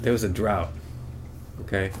There was a drought,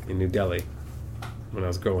 okay, in New Delhi when I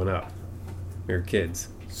was growing up. We were kids.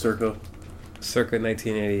 Circa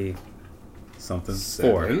 1980.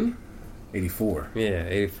 something. 84. Yeah,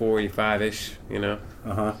 84, 85-ish, you know.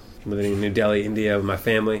 Uh-huh. Living in New Delhi, India with my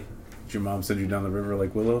family. Did your mom send you down the river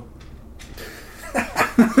like Willow?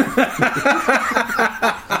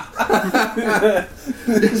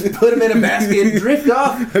 Just put him in a basket and drift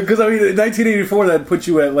off. Because, I mean, in 1984, that put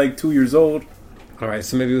you at like 2 years old. All right,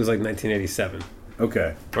 so maybe it was like 1987.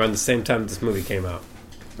 Okay. Around the same time this movie came out.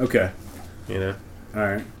 Okay. You know? All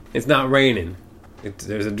right. It's not raining.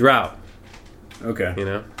 There's a drought. Okay. You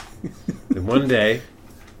know? And one day,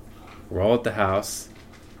 we're all at the house,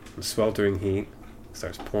 in sweltering heat,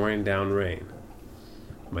 starts pouring down rain.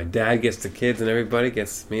 My dad gets the kids and everybody,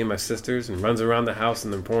 gets me and my sisters, and runs around the house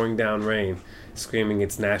in the pouring down rain, screaming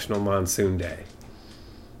it's National Monsoon Day.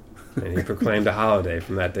 And he proclaimed a holiday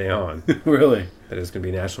from that day on. Really? That it was going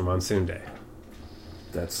to be National Monsoon Day.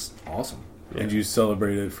 That's awesome. Yeah. Did you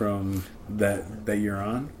celebrate it from that year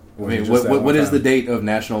on? I mean, what is the date of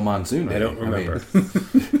National Monsoon Day? I don't remember.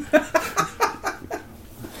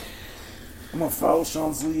 I'm going to follow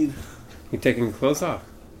Sean's lead. You taking your clothes off?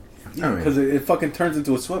 Yeah, because it fucking turns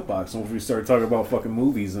into a sweatbox when we start talking about fucking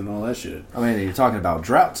movies and all that shit. I mean, you're talking about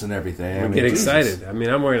droughts and everything. I get excited. I mean,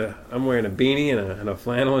 I'm wearing a beanie and a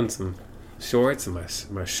flannel and some shorts, and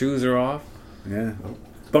my shoes are off. Yeah.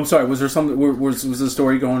 But I'm sorry, was there something... Was the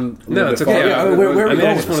story going... No, it's okay. Yeah, where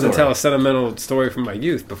I just wanted to tell a sentimental story from my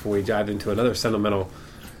youth before we dive into another sentimental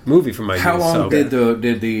movie from my youth. How long did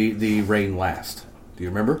the rain last? Do you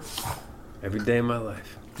remember? Every day of my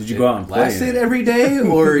life. Did you go out and play? Lasted every day,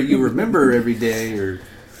 or you remember every day, or...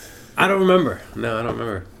 I don't remember. No, I don't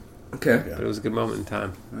remember. Okay. But it was a good moment in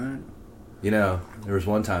time. All right. You know, there was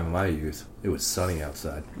one time in my youth, it was sunny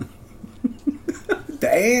outside.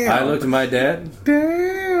 Damn. I looked at my dad.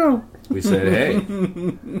 Damn. We said, hey,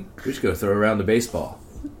 we should go throw around the baseball.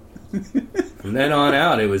 From then on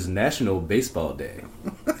out, it was National Baseball Day.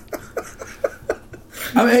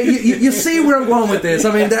 I mean, you see where I'm going with this.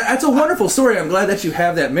 I mean, that's a wonderful story. I'm glad that you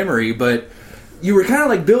have that memory, but you were kind of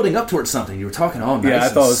like building up towards something. You were talking all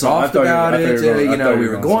nice and soft about it. We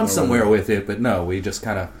were going somewhere with it, but no, we just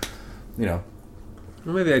kind of, Well,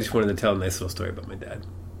 maybe I just wanted to tell a nice little story about my dad.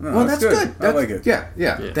 No, well, that's good. I like it.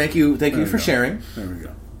 Yeah. Thank you for sharing. There we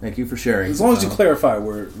go. Thank you for sharing. As long as you clarify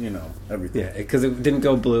where, everything. Yeah, because it didn't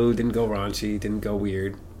go blue, didn't go raunchy, didn't go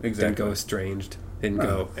weird, Exactly. didn't go estranged, didn't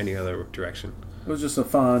go any other direction. It was just a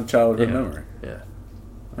fond childhood memory. Yeah.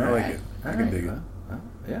 I like it. I can dig it.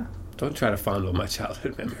 Yeah. Don't try to fondle my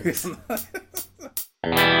childhood memories.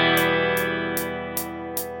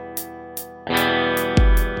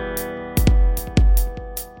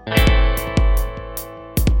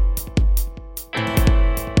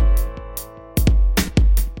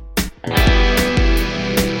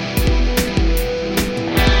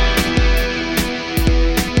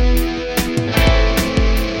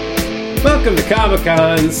 Welcome to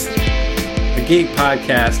Comic-Cons, a geek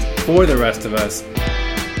podcast for the rest of us.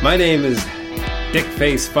 My name is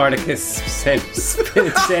Dickface Spartacus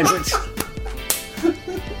Spinach Sandwich.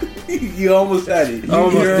 You almost had it.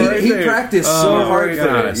 He practiced so hard for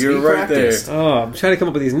this. You're right there. Oh, I'm trying to come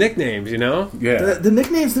up with these nicknames, Yeah. The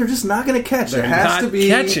nicknames, they're just not going to catch. They're it has not to be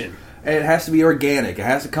catching. It has to be organic. It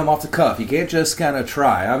has to come off the cuff. You can't just kind of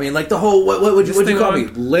try. I mean, like the whole what would you call me?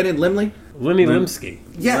 Lennon Limley? Lemmy Limsky.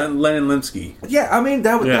 Yeah, Lennon Limsky. Yeah, I mean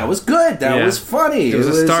that was good. That was funny. It was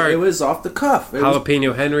a start. It was off the cuff.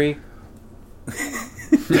 Jalapeno Henry. All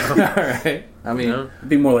right. I mean, It'd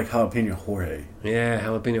be more like Jalapeno Jorge. Yeah,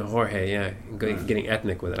 Jalapeno Jorge. Yeah, getting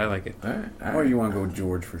ethnic with it. I like it. all right. Or you want to go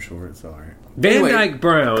George for short. It's all right. Van Dyke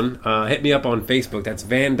Brown hit me up on Facebook. That's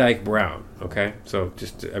Van Dyke Brown. Okay, so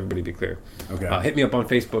just to everybody be clear. Okay. Hit me up on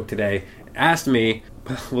Facebook today. Asked me.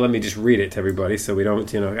 Well, let me just read it to everybody so we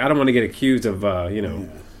don't. I don't want to get accused of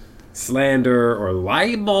slander or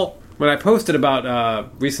libel. When I posted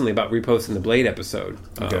recently about reposting the Blade episode,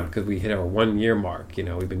 because we hit our 1 year mark.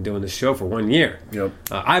 We've been doing this show for 1 year. Yep.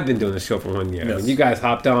 I've been doing this show for 1 year. Yes. When you guys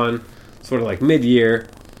hopped on, sort of like mid-year.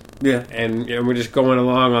 Yeah. And we're just going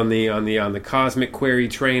along on the cosmic query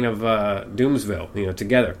train of Doomsville,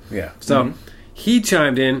 together. Yeah. So he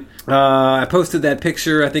chimed in. I posted that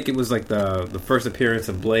picture. I think it was like the first appearance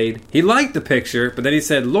of Blade. He liked the picture, but then he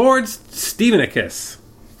said, "Lord Stevenicus."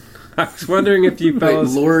 I was wondering if you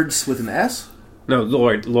fellas... Wait, Lords with an S? No,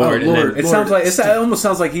 Lord. Lord. It sounds like it almost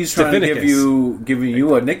sounds like he's trying to giving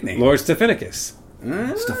you a nickname. Lord Stephanicus.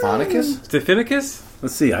 Stephanicus? Stephanicus?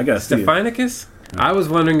 Let's see. I got Stephanicus? I was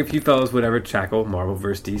wondering if you fellas would ever tackle Marvel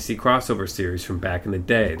vs. DC crossover series from back in the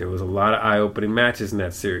day. There was a lot of eye-opening matches in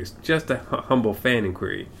that series. Just a humble fan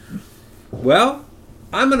inquiry. Well,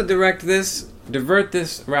 I'm going to divert this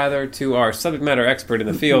to our subject matter expert in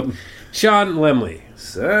the field, Sean Lemley.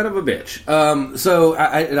 Son of a bitch. So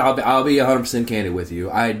I'll be 100% candid with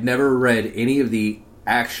you. I'd never read any of the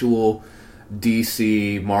actual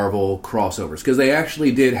DC Marvel crossovers because they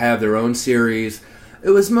actually did have their own series. It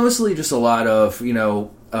was mostly just a lot of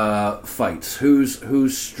fights.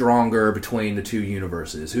 Who's stronger between the two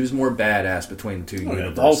universes? Who's more badass between the two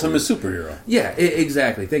universes? The ultimate superhero. Yeah,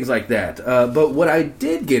 exactly. Things like that. But what I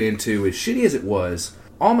did get into, as shitty as it was,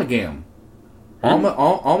 Amalgam.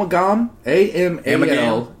 Amalgam.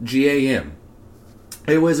 Amalgam.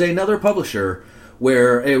 It was another publisher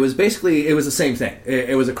where it was the same thing.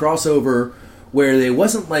 It was a crossover where they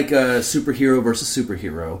wasn't like a superhero versus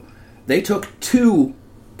superhero. They took two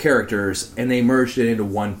characters and they merged it into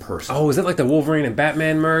one person. Oh, is it like the Wolverine and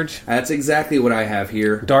Batman merge? That's exactly what I have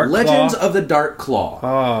here. Legends of the Dark Claw.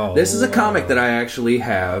 Oh, this is a comic that I actually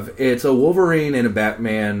have. It's a Wolverine and a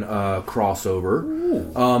Batman crossover.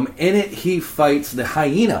 In it, he fights the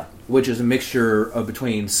Hyena, which is a mixture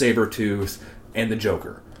between Sabretooth and the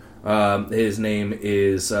Joker. His name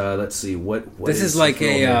is let's see what this is like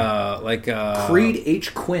a Creed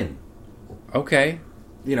H. Quinn. Okay.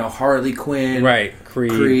 Harley Quinn. Right.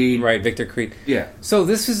 Creed. Right, Victor Creed. Yeah. So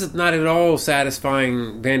this is not at all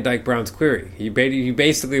satisfying Van Dyke Brown's query. You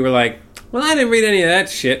basically were like, well, I didn't read any of that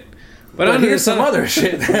shit. But here's some other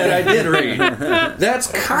shit that I did read.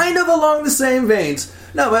 That's kind of along the same veins.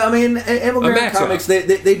 No, but I mean, Amalgam Comics, they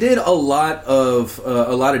did a lot of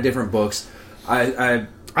different books. I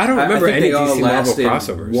don't remember any DC Marvel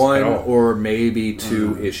crossovers. One or maybe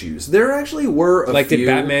two issues. There actually were a few. Did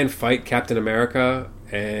Batman fight Captain America?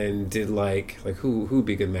 And did who would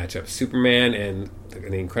be a good matchup? Superman and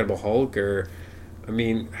the Incredible Hulk, or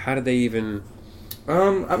how did they even?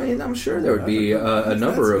 I'm sure there would be a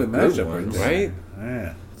number of good ones, right?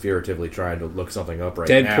 Yeah. Furtively trying to look something up right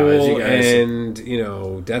now. Deadpool and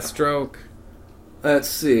Deathstroke. Let's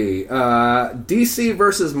see. DC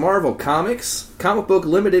versus Marvel Comics. Comic book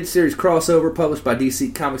limited series crossover published by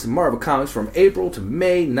DC Comics and Marvel Comics from April to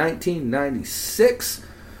May 1996.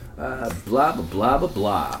 Blah, blah, blah, blah,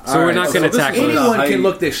 blah. So we're not going to tackle this. Anyone can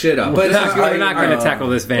look this shit up. But we're not going to tackle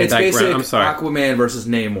this Van Dyke Brown. I'm sorry. Aquaman versus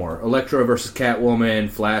Namor. Elektra versus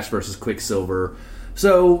Catwoman. Flash versus Quicksilver.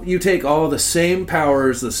 So you take all the same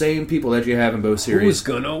powers, the same people that you have in both series,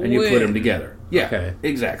 and you put them together. Yeah, okay.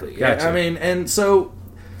 Exactly. Gotcha. And so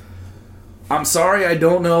I'm sorry I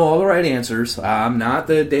don't know all the right answers. I'm not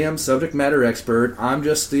the damn subject matter expert. I'm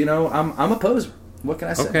just, I'm a poser. What can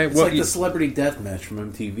I say? Okay, it's like the Celebrity Deathmatch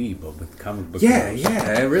from MTV, but with comic book. Yeah,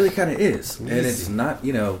 it really kind of is, and it's not,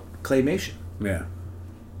 claymation. Yeah,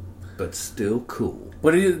 but still cool.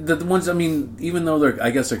 But the ones, even though they're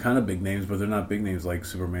kind of big names, but they're not big names like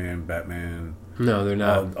Superman, Batman. No, they're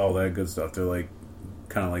not. All that good stuff. They're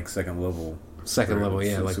kind of second level. Second level,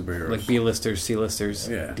 yeah, superheroes. Like B-listers, C-listers,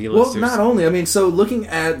 yeah. D-listers. Well, not only. So looking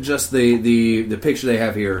at just the picture they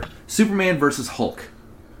have here, Superman versus Hulk.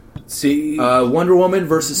 See, Wonder Woman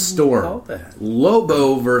versus Storm,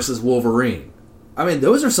 Lobo versus Wolverine.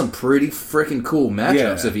 Those are some pretty freaking cool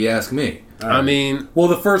matchups, if you ask me. Well,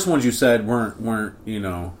 the first ones you said weren't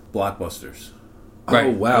blockbusters. Right.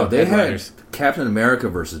 Oh wow, they had Captain America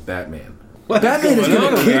versus Batman. Batman is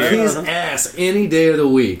going to kick his ass any day of the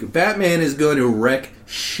week. Batman is going to wreck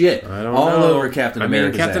shit all over Captain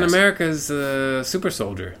America's Captain ass. America's a super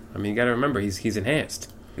soldier. You got to remember he's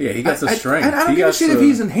enhanced. Yeah, he got the strength. I don't give a shit if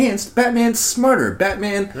he's enhanced. Batman's smarter.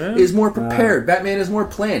 Batman is more prepared. Batman is more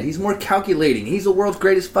planned. He's more calculating. He's the world's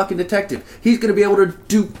greatest fucking detective. He's going to be able to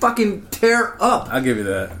do fucking tear up. I'll give you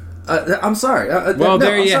that. I'm sorry.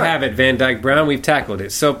 There you have it, Van Dyke Brown. We've tackled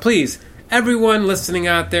it. So please, everyone listening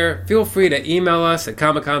out there, feel free to email us at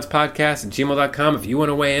comicconspodcast@gmail.com if you want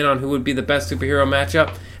to weigh in on who would be the best superhero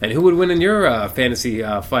matchup and who would win in your fantasy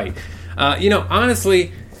fight.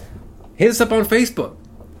 Honestly, hit us up on Facebook.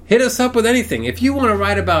 Hit us up with anything. If you want to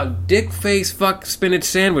write about dick face fuck spinach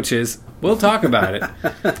sandwiches, we'll talk about it.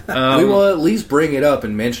 We will at least bring it up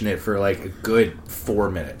and mention it for a good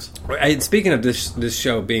 4 minutes. And speaking of this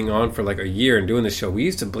show being on for a year and doing this show, we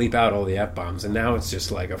used to bleep out all the F-bombs, and now it's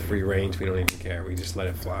just a free range. We don't even care. We just let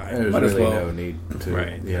it fly. There's really no need to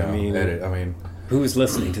edit. Who's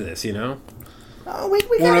listening to this, We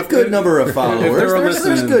got a good number of followers.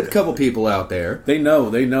 There's a good couple people out there. They know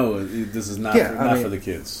this is not for the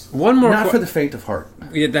kids. One more, not for the faint of heart.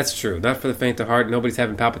 Yeah, that's true. Not for the faint of heart. Nobody's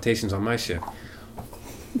having palpitations on my ship.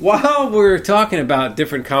 While we're talking about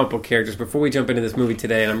different comic book characters, before we jump into this movie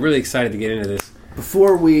today, and I'm really excited to get into this,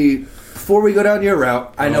 before we go down your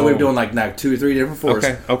route, I know we're doing like 2 or 3 different fours.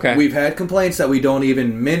 Okay. We've had complaints that we don't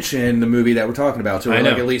even mention the movie that we're talking about. So we're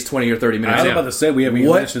like at least 20 or 30 minutes. I was about to say we haven't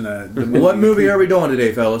even mentioned that. What movie are we doing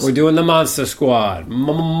today, fellas? We're doing the Monster Squad.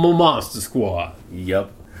 Monster Squad.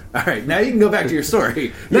 Yep. All right, now you can go back to your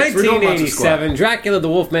story. 1987, Dracula, the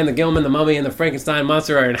Wolfman, the Gilman, the Mummy, and the Frankenstein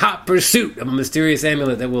monster are in hot pursuit of a mysterious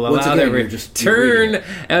amulet that will allow their return,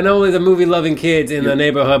 and only the movie-loving kids in the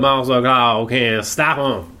neighborhood also can stop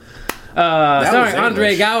them. Starring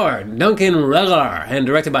Andre Gower, Duncan Regler, and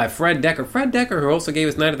directed by Fred Decker. Fred Decker, who also gave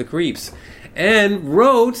us Night of the Creeps, and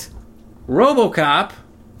wrote RoboCop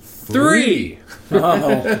 3.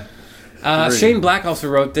 Shane Black also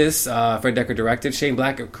wrote this. Fred Decker directed. Shane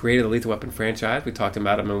Black created the Lethal Weapon franchise. We talked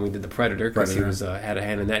about him when we did the Predator because he had a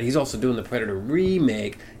hand in that. He's also doing the Predator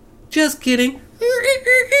remake. Just kidding.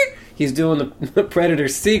 He's doing the Predator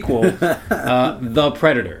sequel, The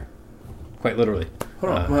Predator. Quite literally.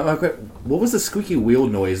 Hold on. What was the squeaky wheel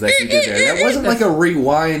noise that you did there? That wasn't like a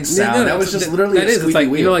rewind sound. That was just literally a squeaky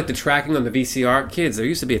wheel. You know, like the tracking on the VCR? Kids, there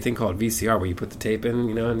used to be a thing called VCR where you put the tape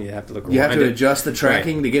in, and you have to look around. You have to adjust the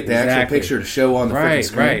tracking to get the actual picture to show on the freaking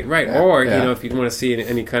screen. Right. Yeah. Or, if you want to see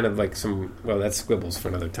any kind of like that's squibbles for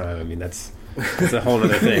another time. I mean, that's a whole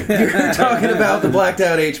other thing. You're talking about the blacked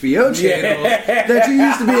out HBO channel that you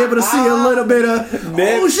used to be able to see a little bit of.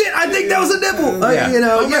 Oh shit! I think that was a nipple. Oh my God,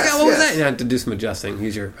 what was that? You have to do some adjusting.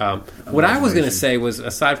 Use your. What I was going to say was,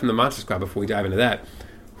 aside from the Monster Squad, before we dive into that,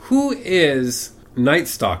 who is Night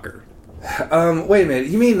Stalker? Wait a minute.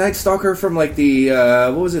 You mean Night Stalker from like the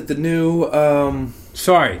what was it? The new.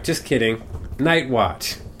 Sorry, just kidding. Night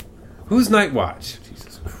Watch. Who's Night Watch?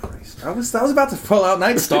 I was about to pull out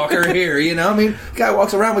Night Stalker here, I mean, guy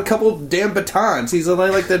walks around with a couple damn batons. He's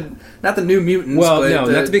like not the New Mutants. Well, no,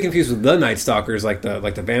 not to be confused with the Night Stalkers, like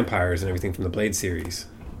the vampires and everything from the Blade series,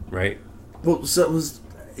 right? Well, so it was,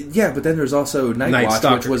 but then there's also Night Watch,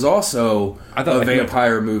 Stalker, which was also a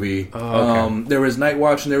vampire movie. Oh, okay. There was Night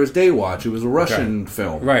Watch and there was Day Watch. It was a Russian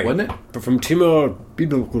film, right? Wasn't it? But from Timur,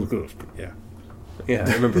 Yeah,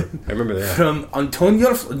 I remember that. From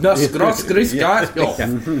Antonio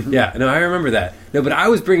Yeah, no, I remember that. No, but I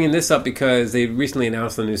was bringing this up because they recently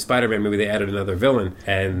announced the new Spider-Man movie. They added another villain,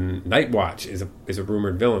 and Night Watch is a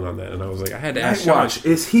rumored villain on that. And I was like, I had to ask Sean, Watch,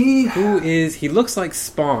 is he? He looks like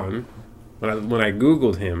Spawn. When I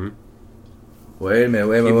Googled him, wait a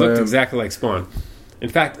minute. He looked exactly like Spawn. In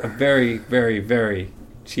fact, a very, very, very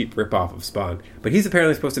cheap ripoff of Spawn. But he's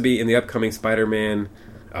apparently supposed to be in the upcoming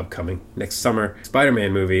next summer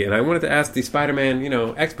Spider-Man movie, and I wanted to ask the Spider-Man,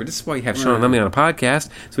 expert. This is why you have Sean Lemley on a podcast,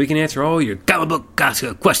 so we can answer all your gullible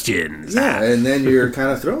questions. Yeah, and then you're kind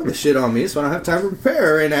of throwing the shit on me, so I don't have time to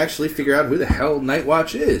prepare and actually figure out who the hell Night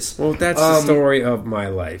Watch is. Well, that's the story of my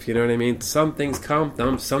life. You know what I mean? Some things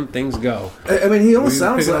come, some things go. I mean, he almost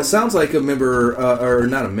sounds like a member, or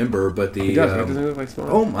not a member, but the. He does. Doesn't he look like Spawn?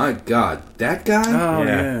 Oh my God, that guy! Oh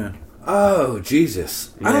yeah. Oh,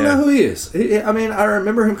 Jesus. I don't know who he is. I mean, I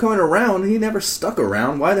remember him coming around. He never stuck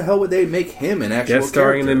around. Why the hell would they make him an actual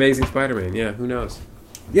starring in The Amazing Spider-Man. Yeah, who knows?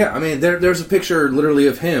 Yeah, I mean, there's a picture literally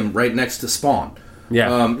of him right next to Spawn.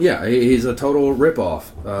 Yeah. He's a total ripoff.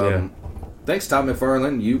 Thanks, Todd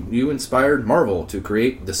McFarlane. You inspired Marvel to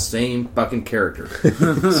create the same fucking character.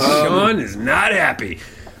 Sean is not happy.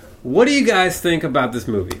 What do you guys think about this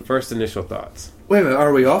movie? First initial thoughts. Wait a minute,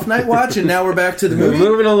 are we off Night Watch and now we're back to the movie? We're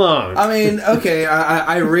moving along. I mean, okay,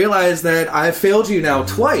 I realize that I failed you now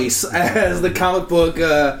twice as the comic book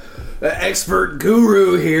expert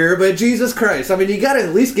guru here, but Jesus Christ, I mean, you gotta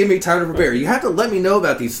at least give me time to prepare. You have to let me know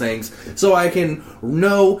about these things so I can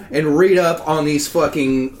know and read up on these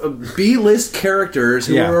fucking B-list characters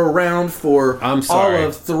who are around for all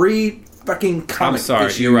of 3 fucking comic issues. I'm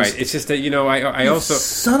sorry, you're right. It's just that, I also...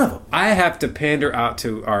 Son of a... I have to pander out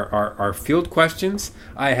to our field questions.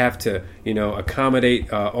 I have to,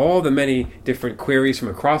 accommodate all the many different queries from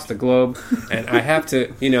across the globe. And I have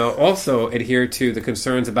to, also adhere to the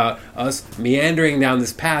concerns about us meandering down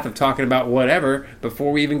this path of talking about whatever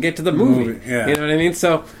before we even get to the movie. Yeah. You know what I mean?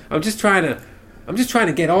 So I'm just trying to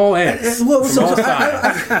get all ends from all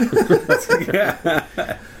sides.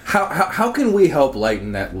 How can we help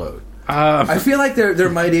lighten that load? I feel like there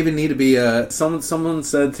might even need to be a... Someone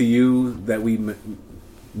said to you that we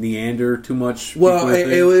meander too much. Well,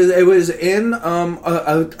 it was in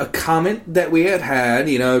a comment that we had,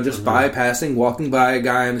 just bypassing, walking by a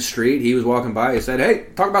guy on the street. He was walking by. He said, "Hey,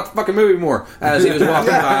 talk about the fucking movie more." As he was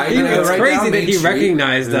walking by, it's right crazy that he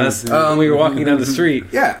recognized us when we were walking down the street.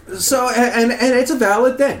 Yeah. So and it's a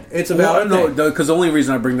valid thing. It's a valid thing. No, because the only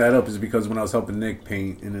reason I bring that up is because when I was helping Nick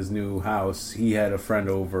paint in his new house, he had a friend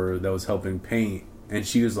over that was helping paint, and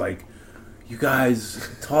she was like, you guys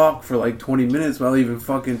talk for like 20 minutes while even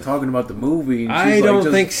fucking talking about the movie. And I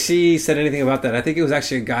don't think she said anything about that. I think it was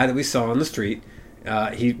actually a guy that we saw on the street.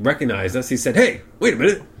 He recognized us. He said, "Hey, wait a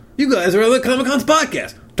minute. You guys are on the Comic-Con's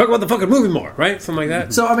podcast. Talk about the fucking movie more," right? Something like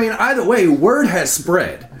that. So, I mean, either way, word has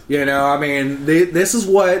spread. You know, I mean, this is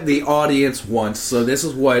what the audience wants, so this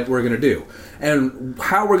is what we're going to do. And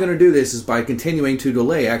how we're going to do this is by continuing to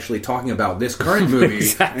delay actually talking about this current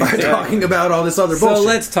movie by talking about all this other bullshit. So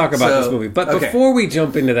let's talk about this movie. But before we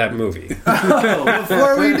jump into that movie...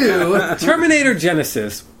 before we do... Terminator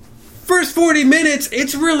Genisys. First 40 minutes,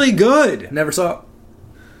 it's really good. Never saw it.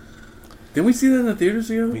 Didn't we see that in the theaters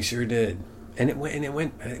together? We sure did. And it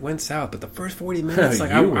went south, but the first 40 minutes,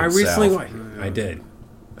 like I recently watched. I did.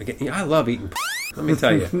 I love eating. Let me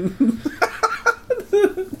tell you.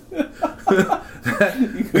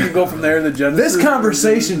 You can go from there to Genisys. This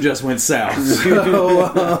conversation just went south.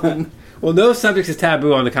 So, well, no subject is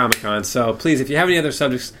taboo on the Comic-Con, so please, if you have any other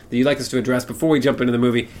subjects that you'd like us to address before we jump into the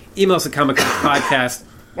movie, email us at Comic-Con Podcast.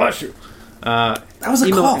 Bless you. That was a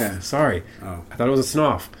cough. Yeah, sorry. Oh. I thought it was a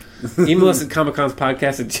snuff. Email us at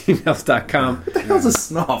comiccons@gmail.com. What the hell's a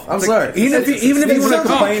snuff? I'm sorry. Even if you want to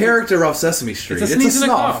complain, character off Sesame Street. It's a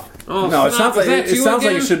snuff. Oh, no, it sounds like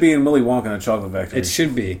it should be in Willy Wonka and the Chocolate Factory. It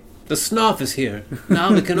should be. The snuff is here.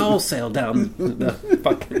 Now we can all sail down the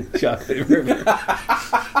fucking chocolate river.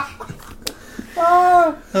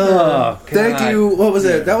 Oh, thank you. What was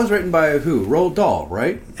it? That was written by who? Roald Dahl,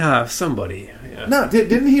 right? Somebody. Yeah. No,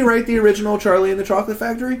 didn't he write the original Charlie and the Chocolate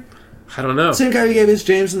Factory? I don't know. Same guy who gave us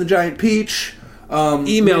James and the Giant Peach.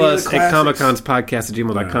 Email us at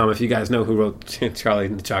comicconspodcast@gmail.com if you guys know who wrote Charlie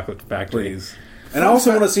and the Chocolate Factory. Please. And I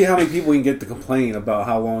also want to see how many people we can get to complain about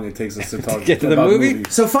how long it takes us to talk get to the movie.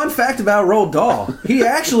 Movies. So, fun fact about Roald Dahl: he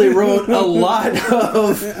actually wrote a lot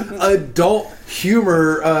of adult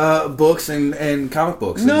humor books and comic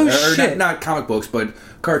books. No shit, not comic books, but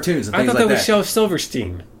cartoons and things like that. I thought that was Shel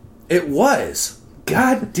Silverstein. It was.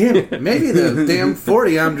 God damn it. Maybe the damn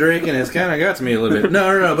 40 I'm drinking has kind of got to me a little bit.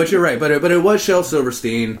 No, but you're right. But it was Shel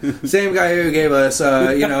Silverstein. Same guy who gave us,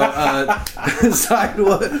 Light in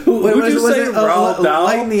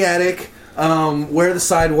the Attic, Where the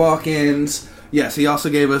Sidewalk Ends. Yes, he also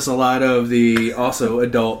gave us a lot of the also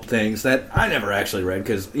adult things that I never actually read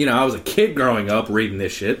because, I was a kid growing up reading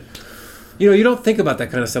this shit. You don't think about that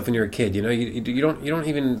kind of stuff when you're a kid. You don't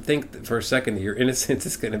even think for a second that your innocence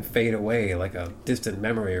is going to fade away like a distant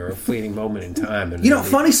memory or a fleeting moment in time. And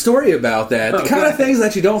funny story about that. The kind of things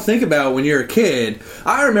that you don't think about when you're a kid.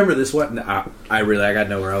 I remember this one. I got to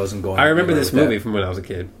know where I wasn't going. I remember this movie from when I was a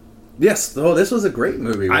kid. Yes, this was a great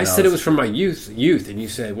movie. I said it was from my youth, and you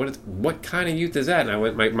said, "What kind of youth is that?" And I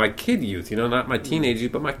went, "My kid youth. Not my teenage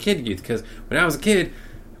youth, but my kid youth." Because when I was a kid,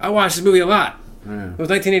 I watched this movie a lot. Yeah. It was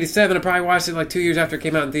 1987. I probably watched it like 2 years after it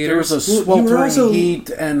came out in theaters. There was a sweltering heat,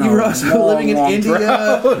 and you were also living in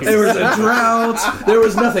India. There was a drought. There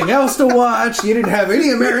was nothing else to watch. You didn't have any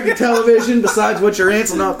American television besides what your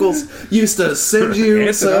aunts and uncles used to send you.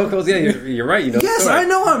 Aunts and uncles, yeah, you're right. Yes, I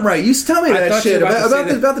know I'm right. You used to tell me that shit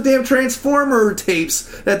about the damn Transformer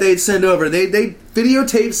tapes that they'd send over. They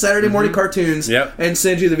videotape Saturday morning cartoons and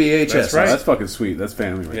send you the VHS. That's right. That's fucking sweet. That's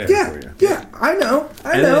family right there for you. Yeah, I know.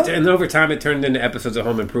 And over time, it turned into episodes of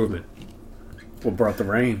Home Improvement. What brought the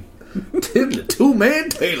rain? Tim the Two-Man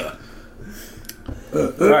Taylor.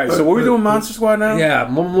 Alright, so what are we doing, Monster Squad now? Yeah,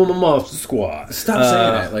 Monster Squad. Stop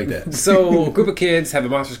saying that like that. So, a group of kids have a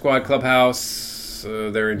Monster Squad clubhouse.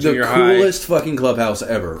 They're in junior high. The coolest fucking clubhouse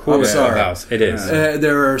ever. I'm sorry. Clubhouse. It is.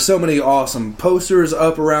 There are so many awesome posters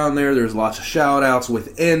up around there. There's lots of shout-outs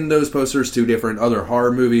within those posters to different other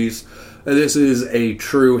horror movies. This is a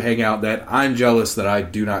true hangout that I'm jealous that I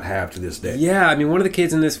do not have to this day. Yeah, I mean, one of the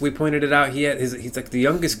kids in this, we pointed it out, he's like the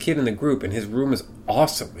youngest kid in the group, and his room is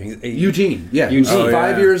awesome. Eugene, yeah. Eugene.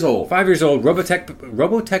 5 years old. 5 years old,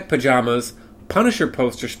 Robotech pajamas, Punisher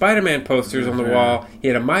poster, Spider-Man posters on the wall. He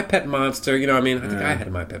had a My Pet Monster. I think I had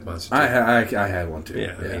a My Pet Monster, too. I had one, too.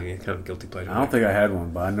 Yeah. I mean, kind of guilty pleasure. I don't think I had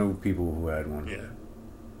one, but I know people who had one. Yeah.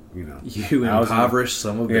 You impoverished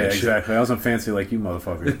some of Yeah, exactly. I wasn't fancy like you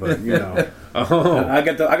motherfuckers, but I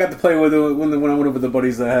got to play with it when I went over the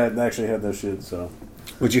buddies that actually had that shit. So,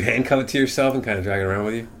 would you handcuff it to yourself and kind of drag it around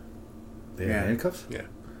with you? They had handcuffs? Yeah.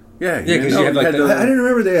 Yeah, because you had like I didn't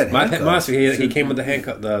remember they had handcuffs. My Pet Monster, he came with the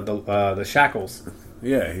handcuff, the shackles.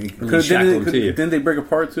 Yeah, didn't they break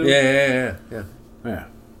apart too? Yeah.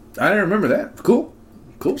 I didn't remember that. Cool.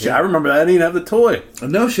 Yeah, I remember that. I didn't have the toy.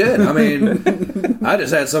 No shit. I mean, I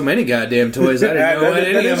just had so many goddamn toys. I didn't know what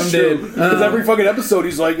any of them did. Because every fucking episode,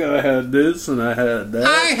 he's like, I had this and I had that.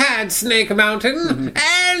 I had Snake Mountain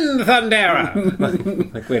and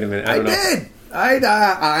Thundera. Like, wait a minute. I don't know. did.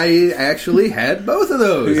 I actually had both of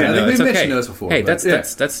those. Yeah, I think we mentioned those before. Hey, that's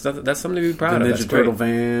something to be proud of. The Ninja Turtle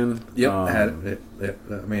van. Yep, had it.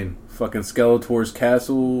 I mean, fucking Skeletor's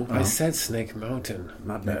castle. I said Snake Mountain.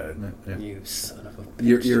 Not bad. Yeah. You son of a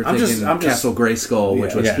bitch. You're thinking Castle Grayskull,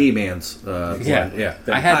 which was He-Man's. Yeah.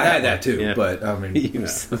 I had that too. But I mean,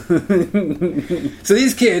 so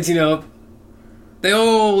these kids, they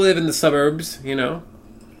all live in the suburbs,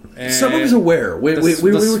 Suburbs of where? We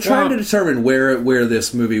were trying to determine where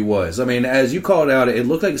this movie was. I mean, as you called out, it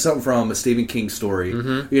looked like something from a Stephen King story.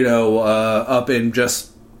 Up in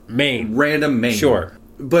just Maine, random Maine. Sure.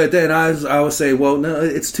 But then I would say, well, no,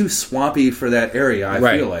 it's too swampy for that area.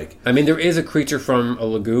 I feel like. I mean, there is a creature from a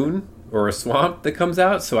lagoon or a swamp that comes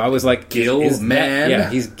out. So I was like, Gillman.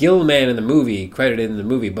 Yeah, he's Gillman in the movie, credited in the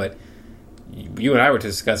movie. But you and I were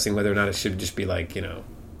discussing whether or not it should just be like,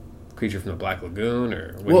 creature from the Black Lagoon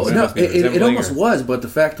or it almost was, but the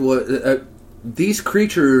fact was these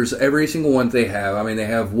creatures, every single one they have. I mean, they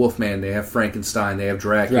have Wolfman, they have Frankenstein, they have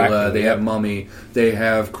Dracula, they have Mummy, they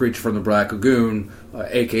have Creature from the Black Lagoon,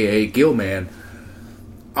 aka Gillman.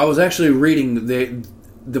 I was actually reading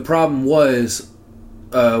the problem was.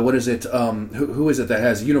 What is it? Who is it that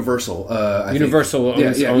has Universal? Universal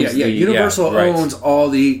owns Universal owns all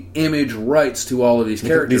the image rights to all of these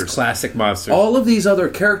characters. These classic monsters. All of these other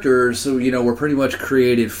characters, were pretty much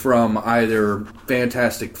created from either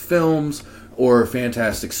fantastic films or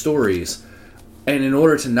fantastic stories. And in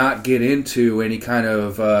order to not get into any kind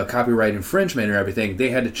of copyright infringement or everything, they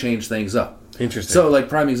had to change things up. Interesting. So, like,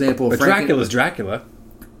 prime example... But Dracula's Dracula.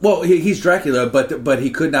 Well, he's Dracula, but he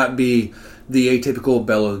could not be... the atypical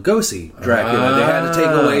Bela Lugosi Dracula. They had to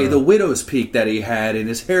take away the widow's peak that he had in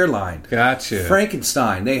his hairline. Gotcha.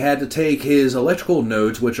 Frankenstein, they had to take his electrical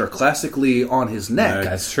nodes, which are classically on his neck.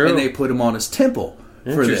 That's true. And they put him on his temple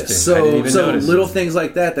for this. So little things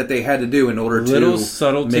like that they had to do in order little to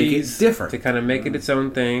subtleties make it different. To kind of make it its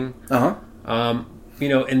own thing. Uh-huh.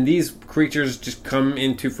 And these creatures just come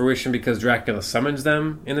into fruition because Dracula summons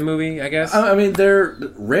them in the movie, I guess? I mean, they're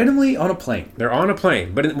randomly on a plane. They're on a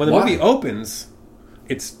plane. But when the movie opens,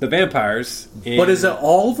 it's the vampires. But is it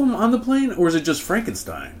all of them on the plane, or is it just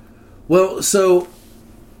Frankenstein? Well, so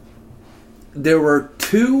there were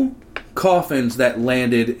 2 coffins that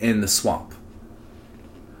landed in the swamp.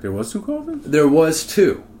 There was 2 coffins? There was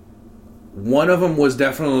 2. One of them was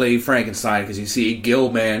definitely Frankenstein, because you see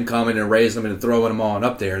Gillman coming and raising them and throwing them on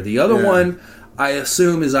up there. The other one, I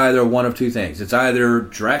assume, is either one of 2 things. It's either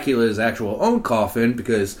Dracula's actual own coffin,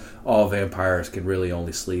 because all vampires can really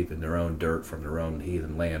only sleep in their own dirt from their own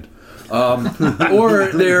heathen land. Or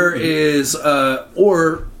there is,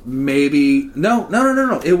 or maybe... No.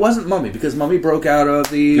 It wasn't Mummy, because Mummy broke out of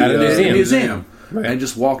the museum. Right. And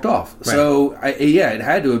just walked off. Right. So, it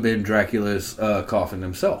had to have been Dracula's coffin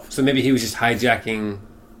himself. So maybe he was just hijacking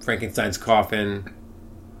Frankenstein's coffin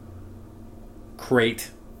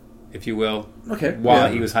crate, if you will,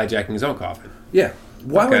 while he was hijacking his own coffin. Yeah.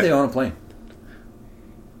 Why were they on a plane?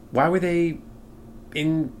 Why were they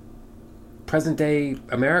in present-day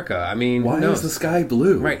America? I mean, why is the sky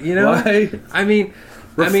blue? Right, Why? I mean...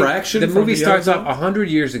 Refraction the movie starts off 100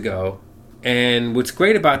 years ago. And what's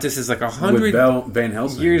great about this is like 100 Van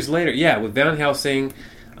Helsing. years later, with Van Helsing,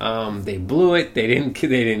 they blew it. They didn't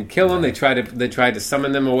kill him. They tried to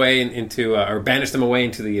summon them away into or banish them away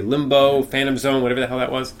into the limbo, Phantom Zone, whatever the hell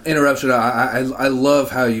that was. Interruption. I love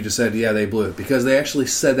how you just said they blew it, because they actually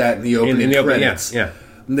said that in the opening credits. Yeah.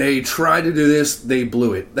 They tried to do this. They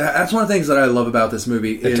blew it. That's one of the things that I love about this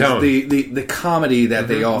movie is the comedy that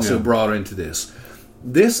they also brought into this.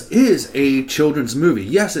 This is a children's movie.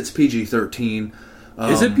 Yes, it's PG-13.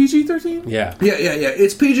 Is it PG-13? Yeah. Yeah.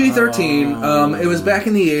 It's PG-13. It was back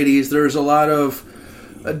in the 80s. There's a lot of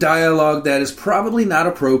dialogue that is probably not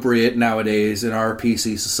appropriate nowadays in our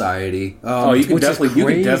PC society. You can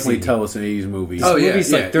definitely tell it's an 80s movie. This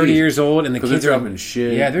movie's like 30 years old, and the kids are dropping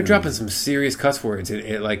shit. Yeah, they're dropping some serious cuss words.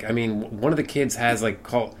 One of the kids has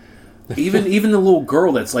called... even the little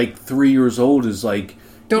girl that's 3 years old is like...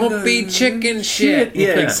 Don't be chicken shit.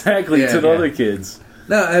 Yeah, exactly. To the other kids.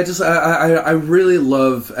 No, I really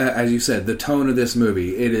love, as you said, the tone of this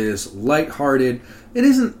movie. It is lighthearted. It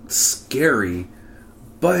isn't scary,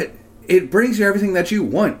 but it brings you everything that you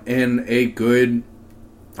want in a good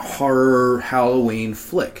horror Halloween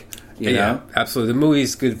flick. You know? Absolutely. The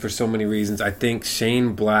movie's good for so many reasons. I think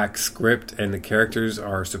Shane Black's script and the characters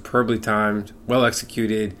are superbly timed, well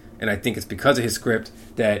executed, and I think it's because of his script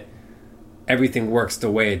that everything works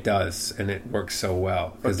the way it does, and it works so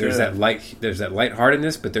well because there's that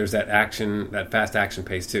lightheartedness, but there's that action, that fast action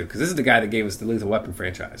pace too. Because this is the guy that gave us the Lethal Weapon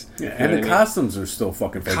franchise, and the costumes are still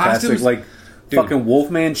fucking fantastic. Like fucking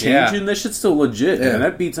Wolfman changing, that shit's still legit, man.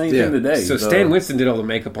 That beats anything today. So Stan Winston did all the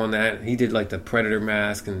makeup on that. He did like the Predator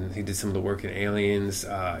mask, and he did some of the work in Aliens.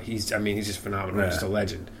 He's just phenomenal. Just a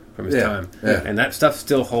legend from his time. And that stuff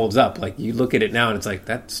still holds up. Like, you look at it now, and it's like,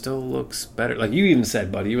 that still looks better. Like, you even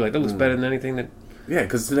said, buddy, you were like, that looks better than anything that... Yeah,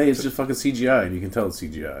 because today it's just fucking CGI, and you can tell it's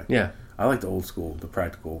CGI. Yeah. I like the old school, the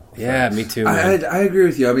practical effects. Yeah, me too. I agree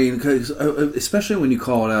with you. I mean, cause, especially when you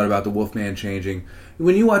call it out about the Wolfman changing.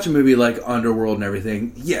 When you watch a movie like Underworld and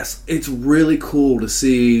everything, yes, it's really cool to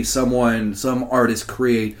see some artist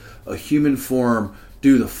create a human form,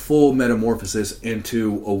 do the full metamorphosis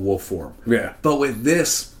into a wolf form. Yeah. But with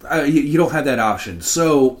this, you don't have that option.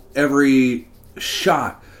 So every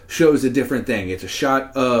shot shows a different thing. It's a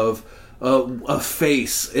shot of a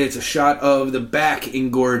face. It's a shot of the back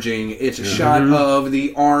engorging. It's a shot of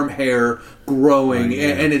the arm hair growing,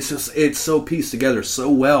 and it's so pieced together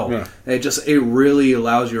so well. Yeah. It really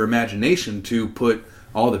allows your imagination to put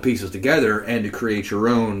all the pieces together and to create your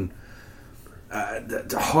own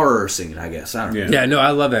the horror scene, I guess. I don't know. Yeah, no,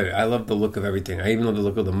 I love it. I love the look of everything. I even love the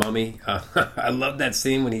look of the mummy. I love that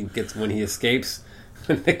scene when he escapes.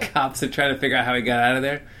 When the cops are trying to figure out how he got out of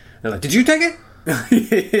there. They're like, "Did you take it?" To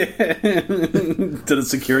the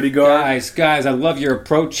security guard. Guys, I love your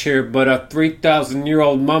approach here, but a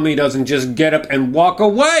 3,000-year-old mummy doesn't just get up and walk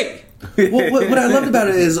away. Well, what I loved about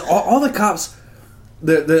it is all the cops,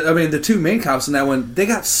 the two main cops in that one, they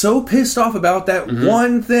got so pissed off about that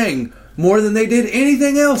one thing more than they did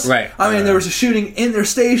anything else. Right. I mean, there was a shooting in their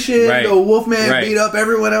station. Right. The Wolfman beat up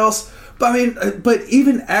everyone else. But I mean, but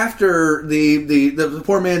even after the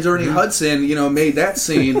poor man's Ernie Hudson, made that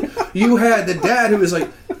scene, you had the dad who was like,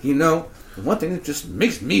 the one thing that just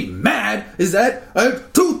makes me mad is that a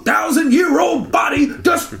 2,000-year-old body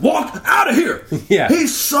just walked out of here. Yeah.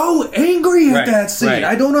 He's so angry at that scene. Right.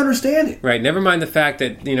 I don't understand it. Right. Never mind the fact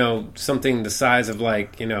that, something the size of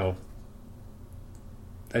like, a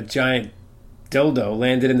giant dildo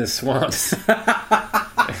landed in the swamps.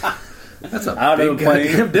 That's a big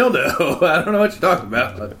goddamn dildo. I don't know what you're talking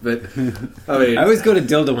about, but I mean, I always go to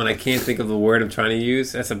dildo when I can't think of the word I'm trying to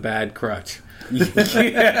use. That's a bad crutch. Yeah,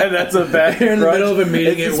 that's a bad crutch. You're in the middle of a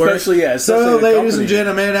meeting at work. So, ladies and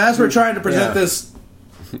gentlemen, as we're trying to present this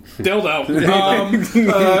dildo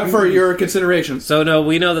for your consideration. So, no,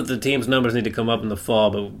 we know that the team's numbers need to come up in the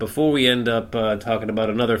fall, but before we end up talking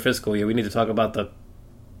about another fiscal year, we need to talk about the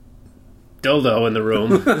dildo in the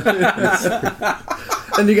room.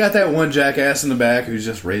 And you got that one jackass in the back who's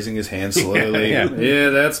just raising his hand slowly. Yeah,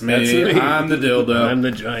 that's me. I'm the dildo. I'm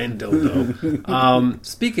the giant dildo.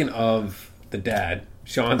 Speaking of the dad,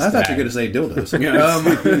 Sean's dad. I thought you were going to say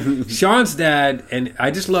dildos. Sean's dad, and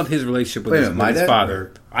I just love his relationship with his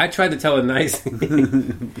father. I tried to tell a nice...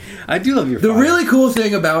 I do love your father. The really cool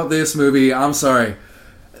thing about this movie, I'm sorry,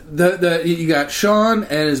 you got Sean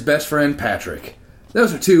and his best friend Patrick.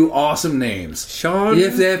 Those are two awesome names. Sean.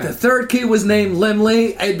 If the third kid was named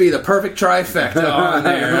Limley, it'd be the perfect trifecta on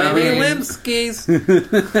there. Limskis.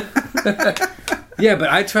 Yeah, but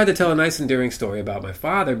I tried to tell a nice, endearing story about my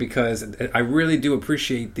father because I really do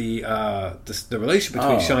appreciate the relationship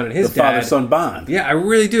between Sean and his dad. The father-son bond. Yeah, I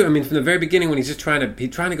really do. I mean, from the very beginning, when he's trying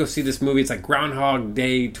to go see this movie, it's like Groundhog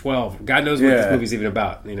Day 12. God knows what this movie's even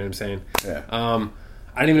about. You know what I'm saying? Yeah.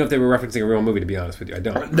 I don't even know if they were referencing a real movie, to be honest with you. I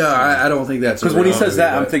don't. No, I don't think that's... Because when he says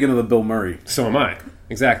that, I'm thinking of the Bill Murray. So am I.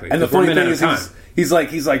 Exactly. And the funny thing is, he's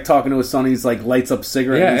like talking to his son. He's like lights up a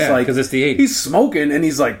cigarette. Yeah, and he's like, because it's the 80s. He's smoking, and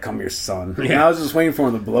he's like, "Come here, son." Yeah. And I was just waiting for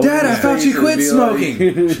him to blow. Dad, I thought you quit smoking.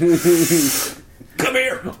 Come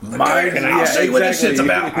here, and I'll show you what this shit's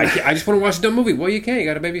about. I just want to watch a dumb movie. Well, you can. You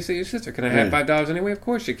got to babysit your sister. Can I have $5 anyway? Of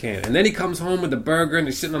course you can. And then he comes home with the burger, and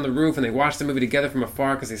he's sitting on the roof, and they watch the movie together from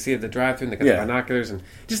afar because they see it at the drive-thru, and they got the binoculars, and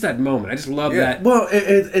just that moment. I just love that. Well,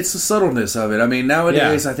 it's the subtleness of it. I mean,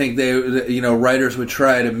 nowadays, I think writers would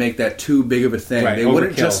try to make that too big of a thing. Right, they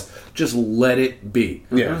wouldn't just let it be.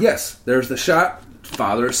 Yeah. Yes, there's the shot.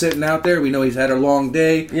 Father is sitting out there. We know he's had a long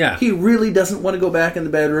day. Yeah. He really doesn't want to go back in the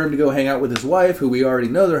bedroom to go hang out with his wife, who we already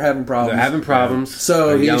know they're having problems.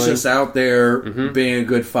 So he's just out there being a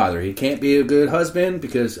good father. He can't be a good husband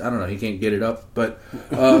because, I don't know, he can't get it up. But,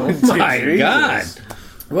 oh my God.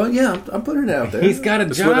 Well, yeah, I'm putting it out there. He's got a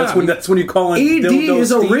job. That's when you call him ED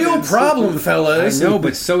is a real problem, fellas. I know,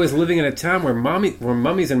 but so is living in a town where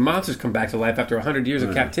mummies and monsters come back to life after 100 years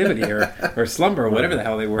of captivity or slumber or whatever the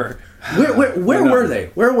hell they were. Where were they?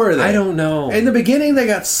 Where were they? I don't know. In the beginning, they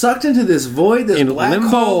got sucked into this void, this black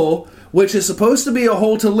hole, which is supposed to be a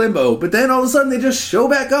hole to limbo, but then all of a sudden they just show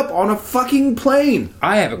back up on a fucking plane.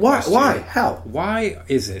 I have a question. Why? How? Why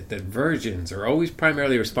is it that virgins are always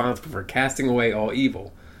primarily responsible for casting away all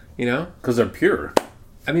evil? You know? Because they're pure.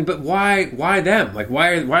 I mean, but why them? Like,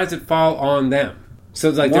 why does it fall on them? So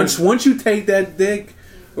it's like once you take that dick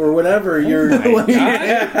or whatever, you're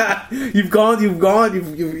you've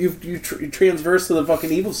transversed to the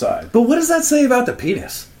fucking evil side. But what does that say about the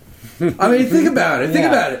penis? I mean, think about it. Think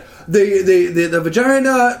about it. The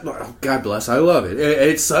vagina, oh, God bless, I love it.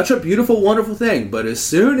 It's such a beautiful, wonderful thing. But as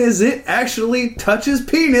soon as it actually touches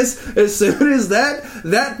penis, as soon as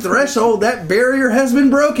that threshold, that barrier has been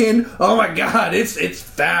broken, oh my God, it's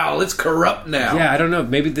foul. It's corrupt now. Yeah, I don't know.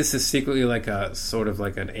 Maybe this is secretly like a sort of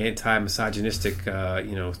like an anti-misogynistic,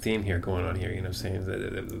 theme here going on here. You know what I'm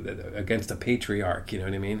saying? Against the patriarch. You know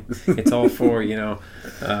what I mean? It's all for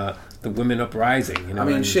the women uprising. You know, I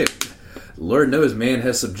mean, shit. Lord knows man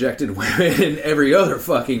has subjected women in every other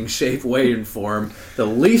fucking shape, way, and form. The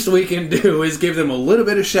least we can do is give them a little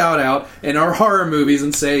bit of shout out in our horror movies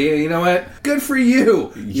and say, hey, you know what? Good for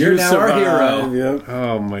you. You're now our hero. Yep.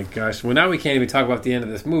 Oh my gosh. Well, now we can't even talk about the end of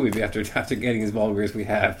this movie after getting as vulgar as we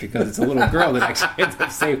have, because it's a little girl that actually ends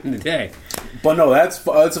up saving the day. But no, that's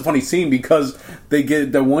a funny scene, because they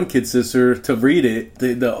get the one kid's sister to read it.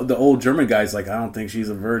 The old German guy's like, I don't think she's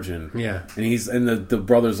a virgin. Yeah. And the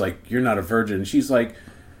brother's like, you're not a virgin. And she's like,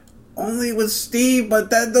 only with Steve,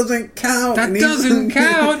 but that doesn't count. That doesn't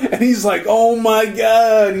count. And he's like, oh my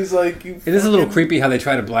God. He's like, it is a little creepy how they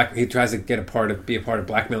he tries to be a part of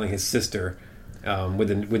blackmailing his sister.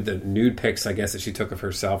 With the nude pics, I guess, that she took of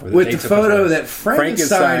herself, or that with the photo that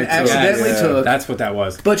Frankenstein accidentally took. That's what that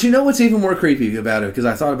was. But you know what's even more creepy about it? Because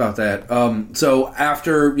I thought about that. So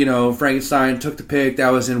after Frankenstein took the pic, that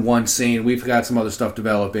was in one scene. We've got some other stuff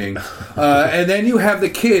developing, and then you have the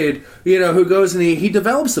kid, who goes and he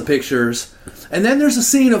develops the pictures, and then there's a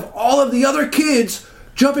scene of all of the other kids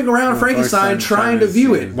jumping around Frankenstein trying to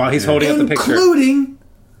view it while he's holding up the picture, including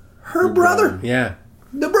her brother. Yeah.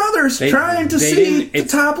 The brothers trying to see the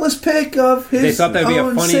topless pic of his They thought that would be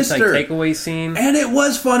a funny sister. takeaway scene. And it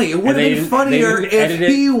was funny. It would have been funnier if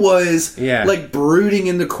he was like brooding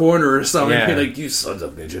in the corner or something. Yeah. Like, you sons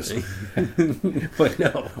of bitches. But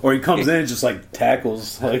no. Or he comes in and just like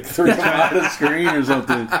tackles like 3 out of the screen or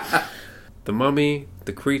something. The mummy,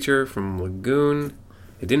 the creature from Lagoon,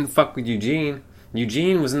 it didn't fuck with Eugene.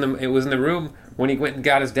 Eugene was in the room when he went and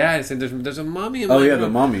got his dad. He said, "There's a mummy in my room." The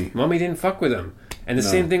mummy. Mummy didn't fuck with him. And the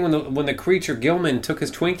same thing when the creature Gilman took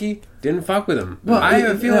his Twinkie, didn't fuck with him. Well, I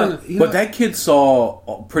have a feeling, but that kid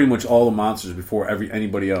saw pretty much all the monsters before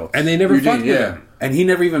anybody else, and they never fucked with him. And he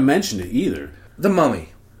never even mentioned it either. The Mummy.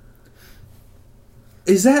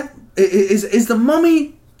 Is the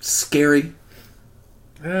Mummy scary?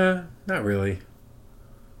 Not really.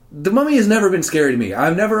 The Mummy has never been scary to me.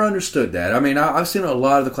 I've never understood that. I mean, I've seen a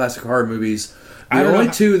lot of the classic horror movies. The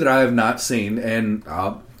only two that I have not seen, and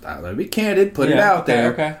let me be candid, put it out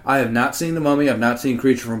there. Okay. I have not seen The Mummy. I've not seen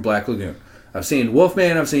Creature from Black Lagoon. I've seen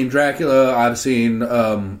Wolfman. I've seen Dracula. I've seen.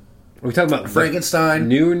 Are we talking about Frankenstein?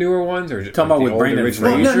 Newer ones, or talking about with Brandon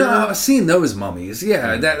Fraser? No, I've seen those mummies.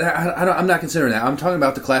 Yeah, I'm not considering that. I'm talking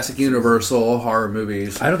about the classic Universal horror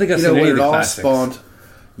movies. I don't think I've seen any of the classics. Spawned.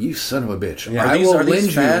 You son of a bitch! Yeah, I will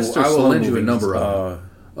lend you a number of.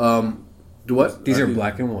 Do what? These are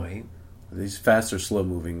black and white. Are these fast or slow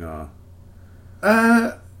moving? Are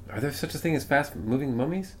there such a thing as fast-moving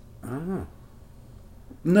mummies? I don't know.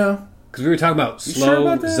 No. Because we were talking about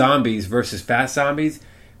slow zombies versus fast zombies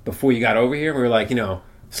before you got over here. We were like,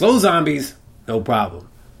 slow zombies, no problem.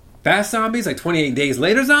 Fast zombies, like 28 days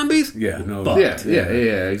later zombies? Yeah, no. Fucked. Yeah,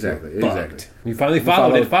 exactly. You finally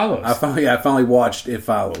followed It Follows. I finally watched It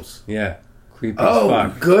Follows. Yeah. Creepy as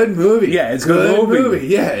fuck. Good movie. Yeah, it's a good movie.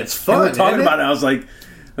 Yeah, it's fun. And we're talking about it. I was like,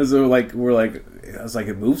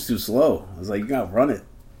 it moves too slow. I was like, you gotta run it.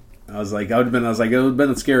 It would have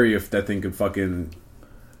been scary if that thing could fucking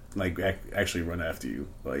actually run after you.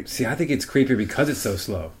 Like, see, I think it's creepy because it's so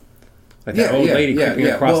slow. Like that old lady creeping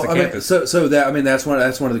across the campus. That's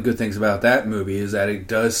one of the good things about that movie is that it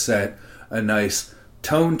does set a nice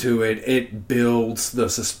tone to it. It builds the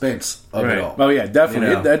suspense of it all. Oh yeah,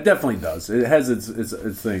 definitely. It definitely does. It has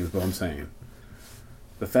its things, but I'm saying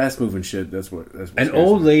the fast moving shit. That's what an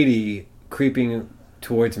old lady creeping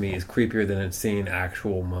towards me is creepier than seeing an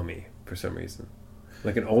actual mummy for some reason.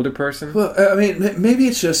 Like an older person. Well, I mean, maybe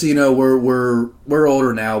it's just we're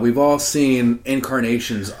older now. We've all seen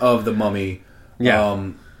incarnations of the mummy. Yeah,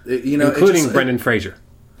 including Brendan Fraser.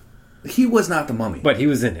 He was not the mummy, but he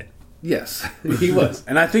was in it. Yes, he was.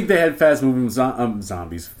 And I think they had fast moving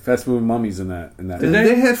zombies, fast moving mummies in that.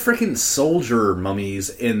 They had freaking soldier mummies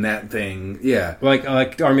in that thing. Yeah, like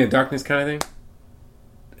Army of Darkness kind of thing.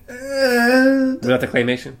 Was that the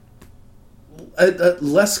claymation?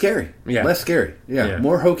 Less scary. Yeah. Less scary. Yeah.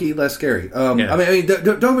 More hokey, less scary. I mean,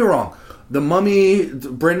 don't get me wrong. The Mummy,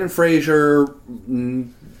 Brendan Fraser,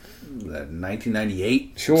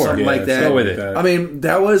 1998, something like that. Go with it. I mean,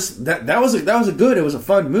 that was a good. It was a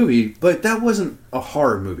fun movie, but that wasn't a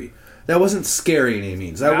horror movie. That wasn't scary in any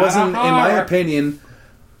means. That wasn't, in my opinion,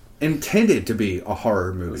 intended to be a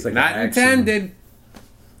horror movie. It's like not intended.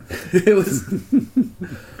 It was,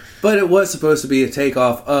 but it was supposed to be a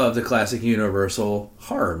takeoff of the classic Universal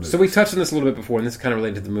horror movie. So we touched on this a little bit before, and this is kind of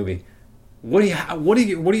related to the movie. What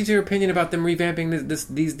is your opinion about them revamping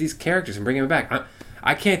these characters and bringing them back?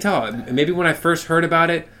 I can't tell. Maybe when I first heard about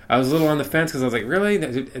it, I was a little on the fence because I was like, really?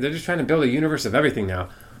 They're just trying to build a universe of everything now.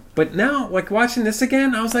 But now, like watching this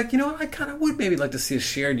again, I was like, you know what? I kind of would maybe like to see a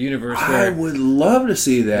shared universe. I would love to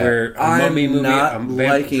see that. Where a mummy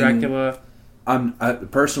movie, Dracula.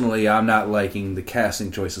 Personally, I'm not liking the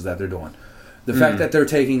casting choices that they're doing. The fact that they're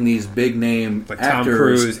taking these big name like actors, Tom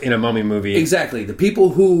Cruise in a mummy movie, exactly the people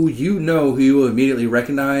who who you will immediately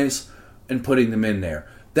recognize, and putting them in there.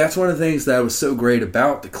 That's one of the things that was so great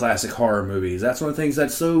about the classic horror movies. That's one of the things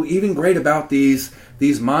that's so even great about these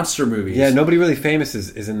monster movies. Yeah, nobody really famous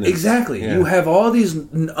is in this. Exactly. Yeah. You have all these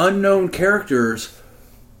unknown characters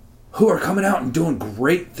who are coming out and doing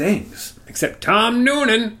great things. Except Tom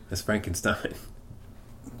Noonan as Frankenstein.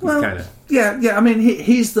 Well, kind of. Yeah. I mean,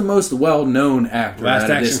 he's the most well-known actor Last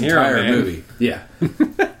out of this entire movie. Yeah.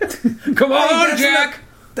 Come on, Jack!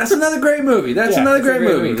 That's another great movie. That's another great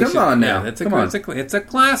movie. Come on now. Come on. It's a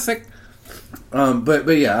classic.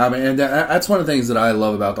 But yeah, I mean, and that's one of the things that I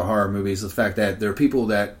love about the horror movies, the fact that there are people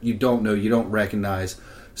that you don't know, you don't recognize,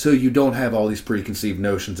 so you don't have all these preconceived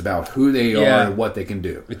notions about who they are and what they can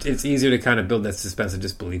do. It's easier to kind of build that suspense of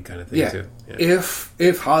disbelief kind of thing, too. Yeah.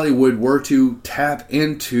 If Hollywood were to tap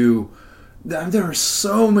into... There are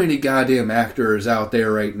so many goddamn actors out there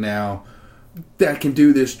right now that can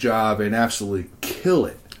do this job and absolutely kill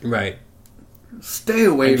it. Right. Stay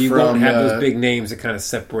away from... You won't have those big names that kind of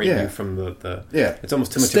separate you from the... Yeah. It's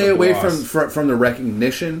almost too much Stay of a away gloss. from the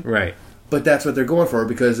recognition. Right. But that's what they're going for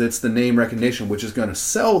because it's the name recognition, which is going to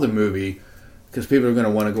sell the movie because people are going to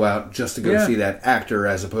want to go out just to go see that actor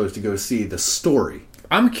as opposed to go see the story.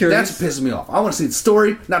 I'm curious. That's what pisses me off. I want to see the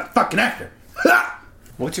story, not the fucking actor.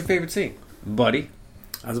 What's your favorite scene, buddy?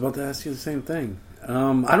 I was about to ask you the same thing.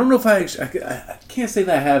 I don't know if I can't say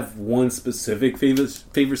that I have one specific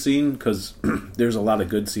favorite scene because there's a lot of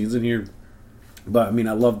good scenes in here. But I mean,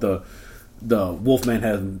 I love the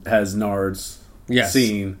Wolfman has Nards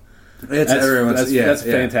scene. That's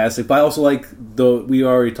fantastic. But I also like we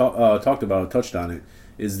already touched on it.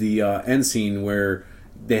 Is the end scene where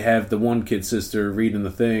they have the one kid's sister reading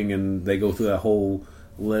the thing and they go through that whole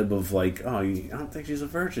lib of like, oh, I don't think she's a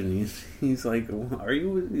virgin. He's like, are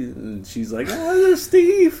you? And she's like, oh, it's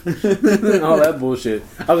Steve. And all that bullshit.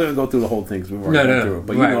 I was gonna go through the whole thing because we've already gone through it.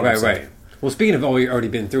 But right. Well, speaking of already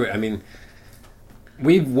been through it, I mean,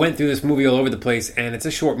 we went through this movie all over the place, and it's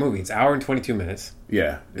a short movie. It's an hour and 22 minutes.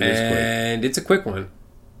 Yeah, and it's a quick one.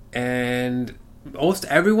 And almost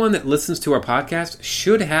everyone that listens to our podcast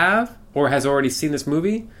should have or has already seen this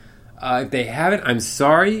movie. If they haven't, I'm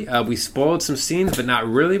sorry. We spoiled some scenes, but not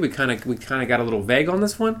really. We kind of got a little vague on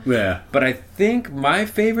this one. Yeah. But I think my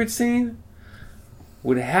favorite scene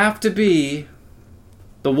would have to be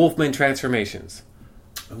the Wolfman transformations.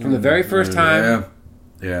 From the very first time.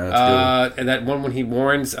 Yeah, that's good. And that one when he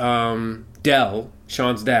warns Del,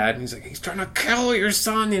 Sean's dad, he's like, he's trying to kill your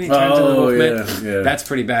son, and he turns into the Wolfman. Yeah. That's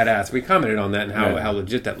pretty badass. We commented on that and how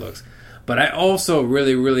legit that looks. But I also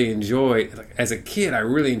really, really enjoyed, like, as a kid, I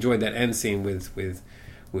really enjoyed that end scene with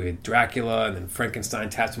Dracula, and then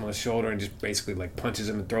Frankenstein taps him on the shoulder and just basically like punches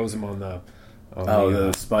him and throws him on the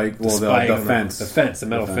spike. The fence. The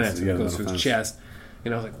metal fence. And it goes through his chest.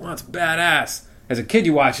 You know, I was like, wow, it's badass. As a kid,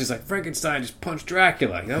 you watch, it's like Frankenstein just punched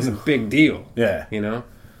Dracula. That was a big deal. Yeah. You know?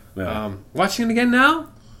 Yeah. Watching it again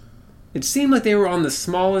now, it seemed like they were on the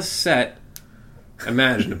smallest set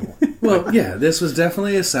imaginable. Well, yeah, this was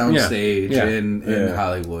definitely a soundstage in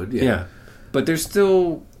Hollywood. Yeah. But there's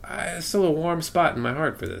still a warm spot in my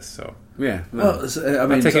heart for this. So yeah, well, I mean,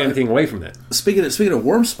 not taking anything away from that. Speaking of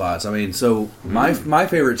warm spots, I mean, so my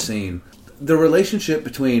favorite scene, the relationship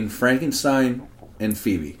between Frankenstein and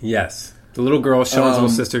Phoebe. Yes, the little girl, Sean's little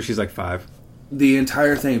sister. She's like 5. The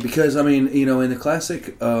entire thing, because I mean, you know, in the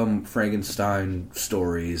classic Frankenstein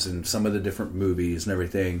stories and some of the different movies and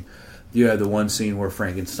everything. You have the one scene where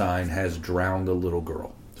Frankenstein has drowned a little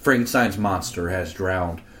girl. Frankenstein's monster has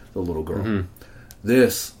drowned the little girl. Mm-hmm.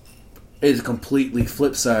 This is a completely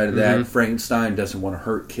flip side of that. Frankenstein doesn't want to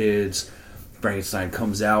hurt kids. Frankenstein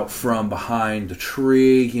comes out from behind the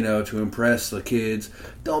tree, you know, to impress the kids.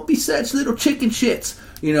 Don't be such little chicken shits,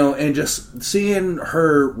 you know, and just seeing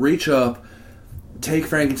her reach up, take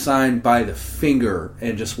Frankenstein by the finger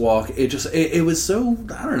and just walk. It was so,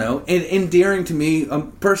 I don't know, endearing to me.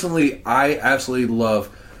 Personally, I absolutely love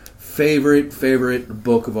favorite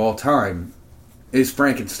book of all time is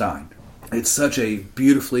Frankenstein. It's such a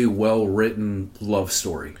beautifully well-written love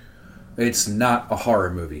story. It's not a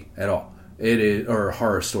horror movie at all. It is, or a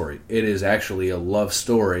horror story. It is actually a love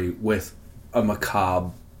story with a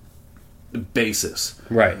macabre basis.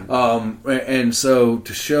 Right. And so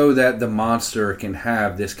to show that the monster can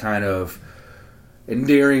have this kind of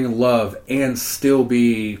endearing love and still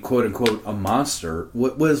be quote unquote a monster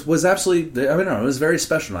was absolutely, I mean, it was very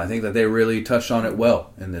special. I think that they really touched on it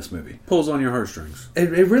well in this movie. Pulls on your heartstrings. It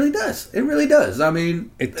really does. It really does. I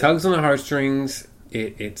mean, it tugs on the heartstrings.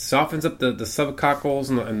 It softens up the subcoccals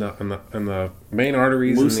and the main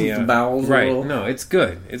arteries. Loosens the bowels. Right. A little. No, it's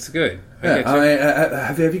good. It's good. Yeah,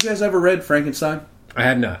 have you guys ever read Frankenstein? I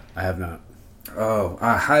have not. I have not. Oh,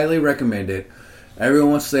 I highly recommend it.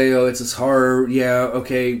 Everyone wants to say, "Oh, it's this horror." Yeah,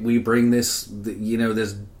 okay, we bring this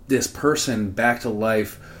person back to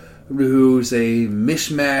life, who's a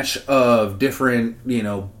mishmash of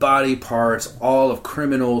different, body parts, all of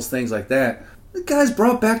criminals, things like that. The guy's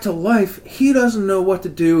brought back to life. He doesn't know what to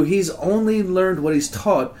do. He's only learned what he's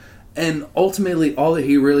taught, and ultimately, all that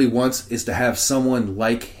he really wants is to have someone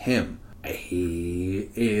like him.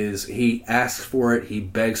 He asks for it. He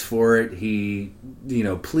begs for it. He,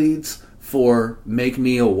 pleads for make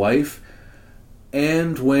me a wife.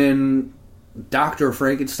 And when Dr.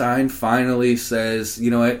 Frankenstein finally says,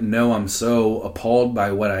 you know what, no, I'm so appalled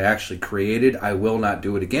by what I actually created, I will not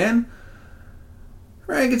do it again.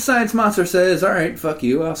 Frankenstein's monster says, all right, fuck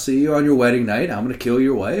you, I'll see you on your wedding night. I'm going to kill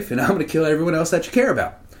your wife, and I'm going to kill everyone else that you care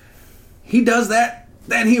about. He does that,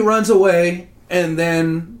 then he runs away, and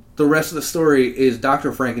then the rest of the story is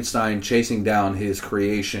Dr. Frankenstein chasing down his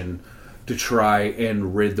creation to try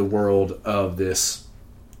and rid the world of this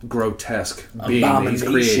grotesque being that he's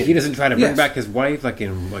created. He doesn't try to bring back his wife like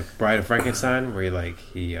in Bride of Frankenstein, where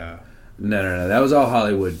he No. That was all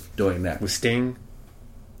Hollywood doing that. With Sting?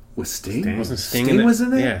 With Sting? Wasn't Sting Sting was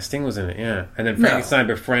in it? Yeah, Sting was in it, yeah. And then Frankenstein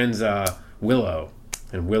befriends Willow,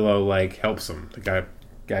 and Willow helps him. The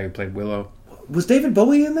guy who played Willow. Was David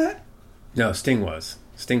Bowie in that? No, Sting was.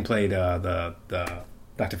 Sting played the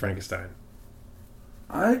Dr. Frankenstein.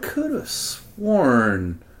 I could have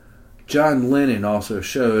sworn John Lennon also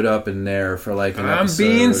showed up in there for an episode. I'm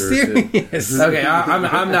being serious. Okay,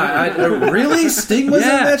 I'm not. Really? Sting was in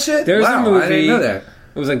that shit? There's a movie. I didn't know that.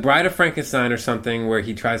 It was like Bride of Frankenstein or something, where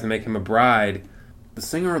he tries to make him a bride. The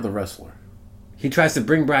singer or the wrestler? He tries to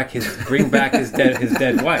bring back his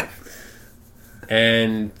dead wife.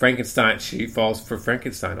 And Frankenstein, she falls for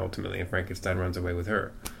Frankenstein ultimately, and Frankenstein runs away with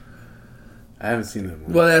her. I haven't seen that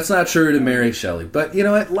movie. Well, that's not true to Mary Shelley. But you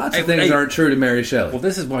know what? Lots of things aren't true to Mary Shelley. Well,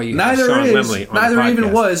 this is why you have Sean Lemley on neither the podcast.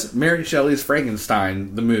 even was Mary Shelley's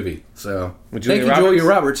Frankenstein, the movie. So With thank Julia you, Julia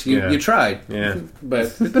Roberts. You tried. Yeah.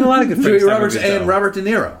 But there's been a lot of good Julia Frankenstein Roberts movies, and though. Robert De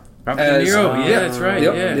Niro. Robert De Niro, yeah, that's right.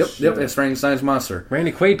 Yep, it's Frankenstein's monster.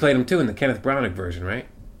 Randy Quaid played him too in the Kenneth Branagh version, right?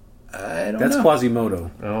 I don't That's know.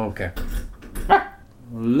 Quasimodo. Oh, okay.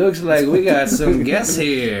 Looks like we got some guests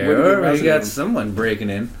here. We got someone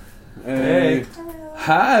breaking in. Hey.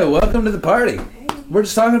 Hi, welcome to the party. We're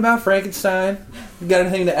just talking about Frankenstein. You got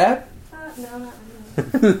anything to add? No, not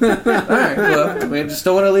really. Alright, well, we just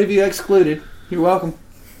don't want to leave you excluded. You're welcome.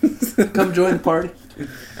 Come join the party.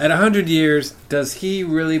 At 100 years, does he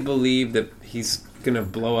really believe that he's going to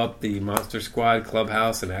blow up the Monster Squad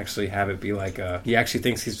clubhouse and actually have it be like he actually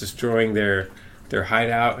thinks he's destroying their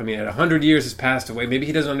hideout? I mean, at 100 years has passed away. Maybe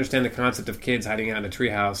he doesn't understand the concept of kids hiding out in a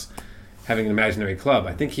treehouse having an imaginary club.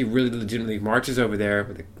 I think he really legitimately marches over there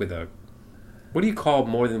with a what do you call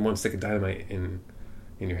more than one stick of dynamite in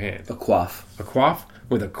your hand? A quaff. A quaff?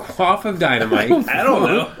 With a quaff of dynamite. I don't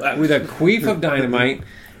know. With a queef of dynamite,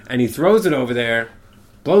 and he throws it over there,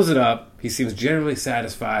 blows it up. He seems generally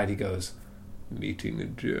satisfied. He goes, meeting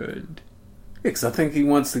adjourned. Because I think he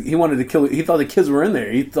wanted to kill. He thought the kids were in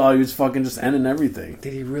there. He thought he was fucking just ending everything.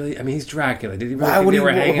 Did he really? I mean, he's Dracula. Did he really think they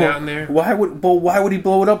were hanging out in there? Why would he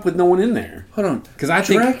blow it up with no one in there? Hold on. Because I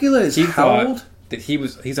think Dracula is he how old? That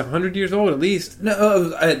he's 100 years old at least.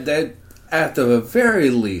 No, at the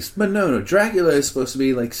very least. But no, Dracula is supposed to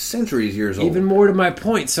be like centuries years old. Even more to my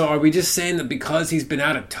point. So are we just saying that because he's been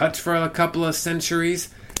out of touch for a couple of centuries,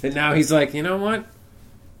 that now he's like, you know what?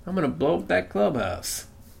 I'm going to blow up that clubhouse.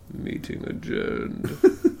 Meeting adjourned.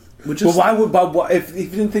 If he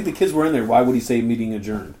didn't think the kids were in there, why would he say meeting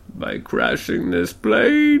adjourned? By crashing this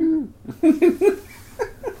plane.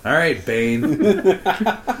 All right, Bane.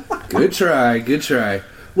 Good try.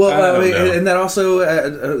 Well, and that also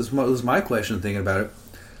was my question thinking about it.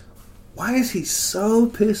 why is he so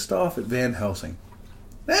pissed off at Van Helsing?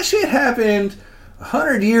 That shit happened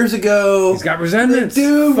 100 years ago. He's got resentments.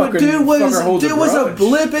 Dude was a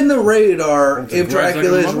blip in the radar if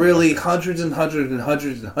Dracula is really hundreds and hundreds and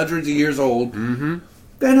hundreds and hundreds of years old. Mm-hmm.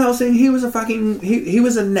 Van Helsing, he was a fucking... He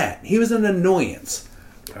was a gnat. He was an annoyance.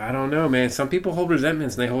 I don't know, man. Some people hold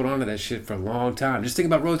resentments and they hold on to that shit for a long time. Just think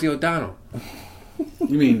about Rosie O'Donnell.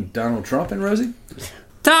 You mean Donald Trump and Rosie?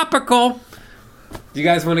 Topical. Do you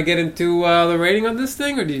guys want to get into the rating on this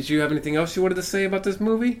thing, or did you have anything else you wanted to say about this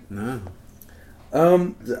movie? No.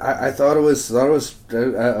 I thought it was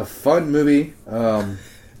a fun movie. I'm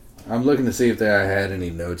looking to see if I had any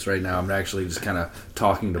notes right now. I'm actually just kind of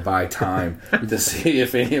talking to buy time to see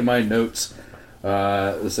if any of my notes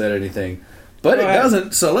said anything. But it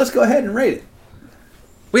doesn't, so let's go ahead and rate it.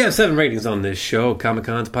 We have 7 ratings on this show, Comic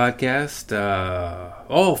Con's podcast.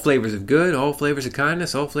 All flavors of good, all flavors of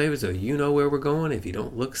kindness, all flavors of you know where we're going if you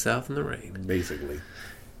don't look south in the rain. Basically.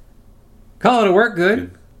 Call it a work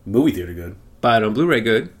good. Movie theater good. Buy it on Blu-ray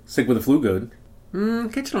good. Sick with the flu good.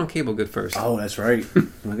 Catch it on cable good first. Oh, that's right.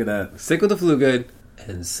 Look at that. Sick with the flu good.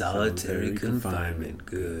 And solitary confinement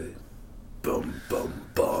good. Boom, boom,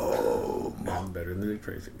 boom. Better than Dick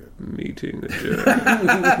Tracy good. Meeting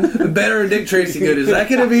adjourned. Better than Dick Tracy good. Is that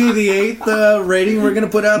going to be the 8th rating we're going to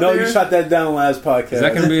put out there? No, you shot that down last podcast. Is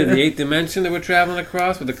that going to be the 8th dimension that we're traveling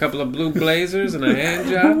across with a couple of blue blazers and a hand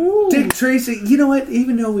job? Dick Tracy, you know what?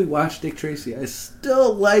 Even though we watched Dick Tracy, I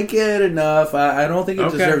still like it enough. I don't think it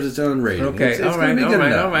deserves its own rating. Okay, it's all right.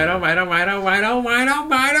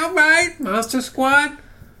 Monster Squad.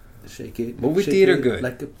 Shake it. Movie shake theater it good.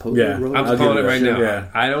 Like a Polaroid. I'm calling it right now. Yeah.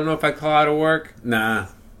 I don't know if I call it a work. Nah.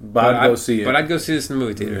 But I'd go see it. But I'd go see this in the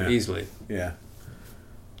movie theater, easily. Yeah.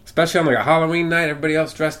 Especially on like a Halloween night, everybody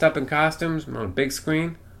else dressed up in costumes on a big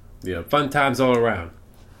screen. Yeah. Fun times all around.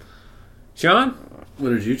 Sean?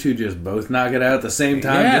 What did you two just both knock it out at the same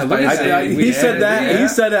time? Yeah, he said that. Yeah. He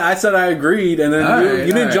said it. I said I agreed, and then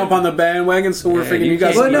you didn't jump on the bandwagon. So we're figuring you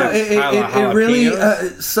guys. Well, no, it really.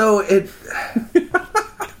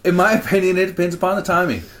 In my opinion, it depends upon the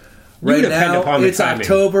timing. Right now, it's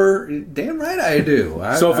October. Damn right I do.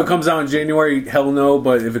 So if it comes out in January, hell no.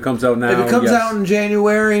 But if it comes out now, if it comes out in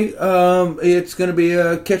January, it's going to be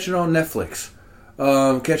catching on Netflix,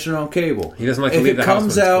 catching on cable. He doesn't like to leave the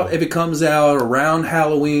house. If it comes out around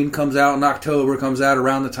Halloween, comes out in October, comes out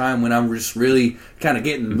around the time when I'm just really kind of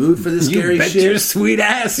getting in the mood for this scary shit. You bet your sweet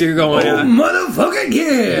ass you're going out. Motherfucker,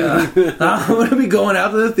 yeah! I'm going to be going out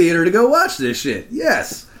to the theater to go watch this shit.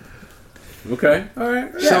 Yes. Okay, all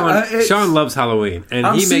right. Sean loves Halloween, and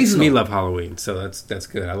he seasonal. makes me love Halloween, so that's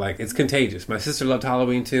good. I like it. It's contagious. My sister loved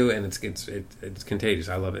Halloween too, and it's contagious.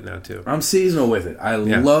 I love it now too. I'm seasonal with it. I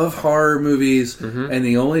love horror movies, and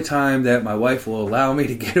the only time that my wife will allow me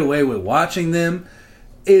to get away with watching them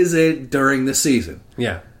is it during the season.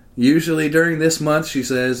 Yeah. Usually during this month, she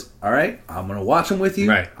says, "All right, I'm going to watch them with you.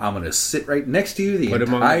 Right. I'm going to sit right next to you the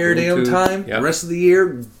entire damn time. Yep. The rest of the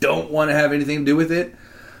year, don't want to have anything to do with it."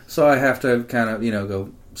 So I have to kind of,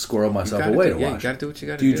 go squirrel myself away to watch. You got to do what you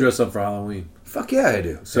got to do. Do you dress up for Halloween? Fuck yeah, I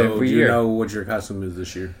do. So do you know what your costume is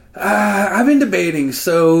this year? I've been debating.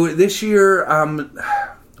 So this year,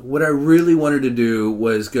 what I really wanted to do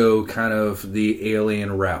was go kind of the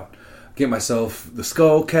alien route. Get myself the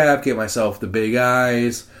skull cap, get myself the big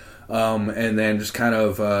eyes, and then just kind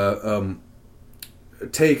of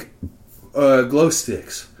take glow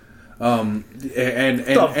sticks. Hear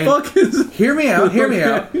me out.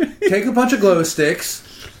 Take a bunch of glow sticks.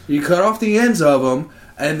 You cut off the ends of them,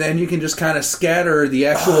 and then you can just kind of scatter the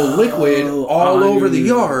actual liquid all over the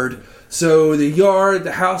yard. So the yard,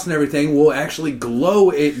 the house, and everything will actually glow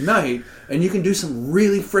at night, and you can do some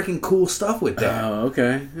really freaking cool stuff with that. Oh,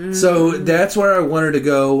 okay. So that's where I wanted to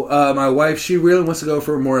go. My wife, she really wants to go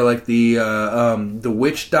for more like the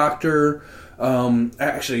witch doctor.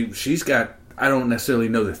 Actually, she's got. I don't necessarily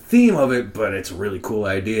know the theme of it, but it's a really cool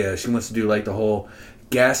idea. She wants to do like the whole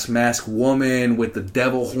gas mask woman with the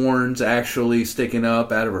devil horns actually sticking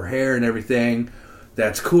up out of her hair and everything.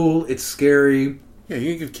 That's cool. It's scary. Yeah,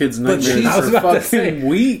 you can give kids nightmares for fucking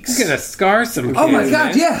weeks. You're going to scar some kids. Oh my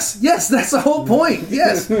god, yes, that's the whole point.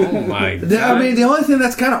 Yes. Oh my god. I mean, the only thing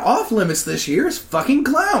that's kind of off limits this year is fucking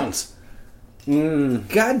clowns.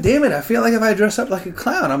 God damn it, I feel like if I dress up like a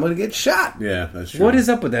clown, I'm going to get shot. Yeah, that's true. What is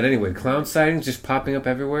up with that anyway? Clown sightings just popping up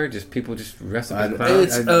everywhere? Just people just dress up as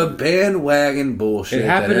clowns? It's a bandwagon bullshit. It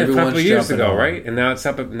happened a couple of years ago, right? And now it's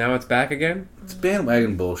up. Now it's back again? It's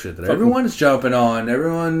bandwagon bullshit that everyone's jumping on.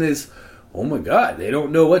 Everyone is, oh my god, they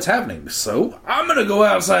don't know what's happening. So I'm going to go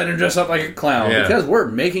outside and dress up like a clown because we're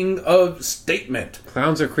making a statement.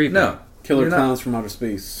 Clowns are creepy. No. Killer clowns from outer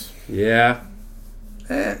space. Yeah.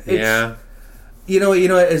 Yeah. You know,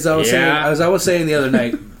 as I was saying the other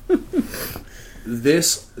night,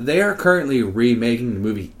 they are currently remaking the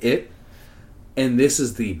movie It, and this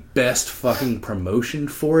is the best fucking promotion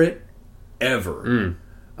for it ever.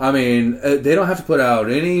 I mean, they don't have to put out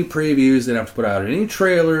any previews, they don't have to put out any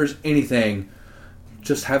trailers, anything.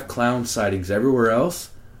 Just have clown sightings everywhere else,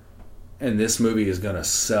 and this movie is gonna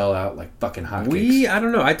sell out like fucking hotcakes. I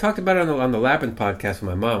don't know. I talked about it on the Labyrinth podcast with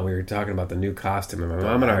my mom. We were talking about the new costume, and my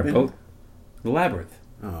mom and I are both the Labyrinth.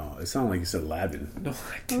 Oh, it sounded like you said Labyrinth. No,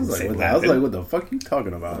 I didn't say Labyrinth. Labyrinth. I was like, what the fuck are you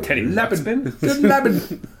talking about? Teddy Labyrinth. Ruxpin?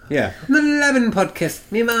 Labyrinth. Yeah. The Labyrinth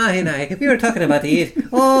podcast. Me ma and I, we were talking about it.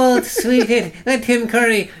 Oh, sweet it. And Tim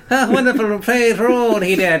Curry. A wonderful play role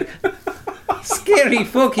he did. Scary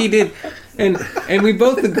fuck he did. And we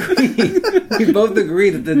both agree. We both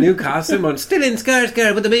agree that the new costume on still in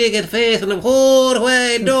Skarsgård with the big face and the whole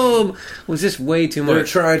white dome was just way too much. They're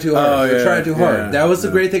trying too hard. They're trying too hard. Yeah, that was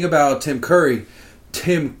the great thing about Tim Curry.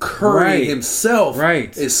 Tim Curry himself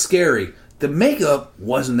is scary. The makeup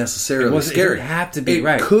wasn't necessarily scary. It didn't have to be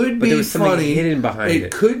It could but be there was something funny. hidden behind it.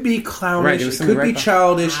 It could be clownish. There was It could something be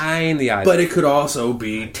childish. behind the eyes. But it could also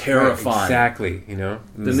be terrifying. Right, exactly. You know,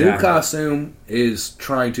 The new costume is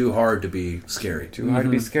trying too hard to be scary. Too hard to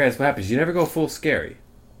be scary. That's what happens. You never go full scary.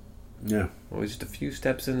 Yeah. Always just a few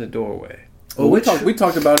steps in the doorway. Well, we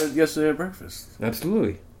talked about it yesterday at breakfast.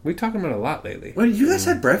 Absolutely. We've talked about it a lot lately. Well, you guys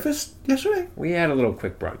had breakfast yesterday? We had a little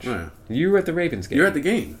quick brunch. Yeah. You were at the Ravens game. You're at the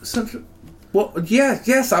game. Well,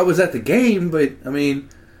 yes, I was at the game, but I mean,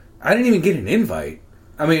 I didn't even get an invite.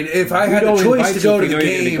 I mean, if I had a choice to go to the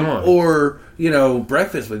game or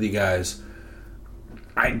breakfast with you guys,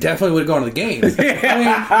 I definitely would have gone to the game. I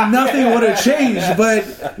mean, nothing would have changed, but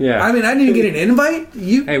I mean, I didn't even get an invite.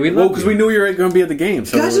 Because we knew you were going to be at the game.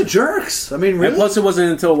 So you guys are jerks. I mean, really? And plus, it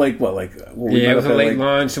wasn't until it was a late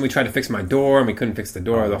lunch, and we tried to fix my door, and we couldn't fix the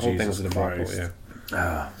door. The whole thing was a debacle.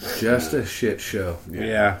 Just a shit show.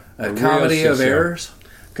 Yeah. A comedy of errors.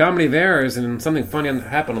 Comedy of errors, and something funny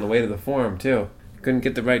happened on the way to the forum too. Couldn't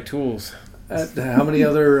get the right tools. How many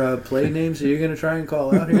other play names are you going to try and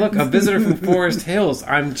call out here? Look, a visitor from Forest Hills.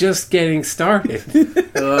 I'm just getting started.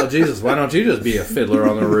 Oh, Jesus, why don't you just be a fiddler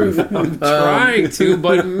on the roof? I'm trying to,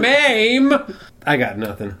 but Mame, I got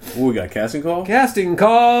nothing. We got casting call? Casting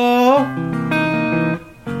call!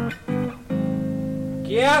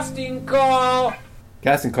 Casting call!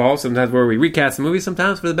 Casting call, sometimes where we recast a movie,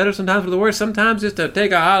 sometimes for the better, sometimes for the worse, sometimes just to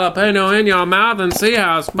take a jalapeno in your mouth and see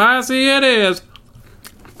how spicy it is.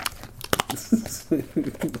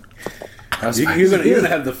 You're gonna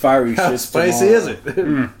have the fiery shit. How spicy is it?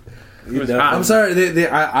 I'm sorry,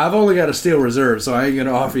 I've only got a steel reserve, so I ain't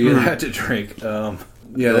gonna offer you that to drink. That's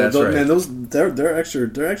right. Man, they're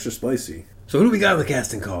extra spicy. So who do we got with the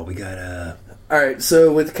casting call? We got all right,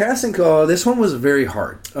 so with the casting call, this one was very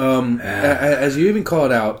hard. As you even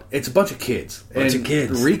called out, it's a bunch of kids.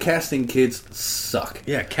 Recasting kids suck.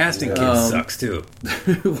 Yeah, casting kids sucks too.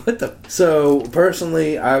 What the? So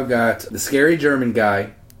personally, I've got the scary German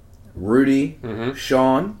guy, Rudy,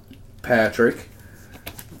 Sean, Patrick,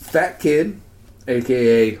 Fat Kid,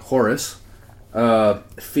 aka Horace,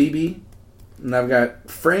 Phoebe, and I've got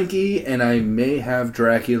Frankie, and I may have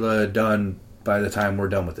Dracula done by the time we're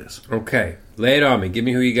done with this. Okay, lay it on me. Give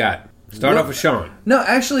me who you got. Start off with Sean. No,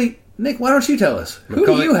 actually, Nick, why don't you tell us? Who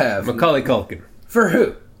do you have? Macaulay Culkin. For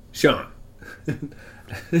who? Sean.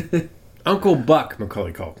 Uncle Buck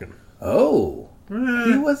Macaulay Culkin. Oh.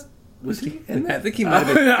 He was he in that? I think he might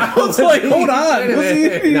have been. I was like, hold on.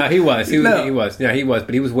 No, he was. He was. Yeah, he was.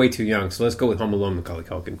 But he was way too young. So let's go with Home Alone Macaulay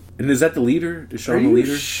Culkin. And is that the leader? Is Sean Are the you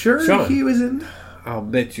leader? sure Sean. he was in? I'll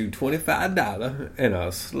bet you $25 and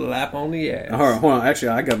a slap on the ass. Hold on. Actually,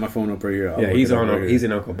 I got my phone up right here. Yeah, he's on. Right, he's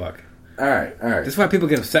in Uncle Buck. All right. That's why people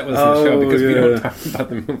get upset with us on the show, because we don't talk about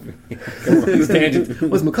the movie. Come on, these tangents.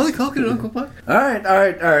 Was Macaulay Culkin in Uncle Buck? All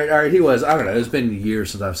right. He was. I don't know. It's been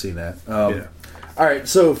years since I've seen that. All right.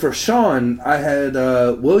 So for Sean, I had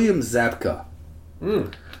William Zabka,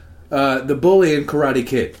 the bully in Karate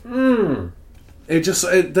Kid. It just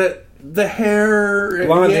the hair,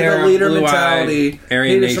 blonde hair, the leader blue mentality.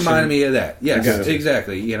 Aryan He just Nation. reminded me of that. Yes, Okay.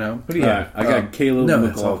 exactly. You know. What do you got? I got Caleb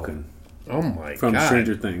McLaughlin. Oh my From God.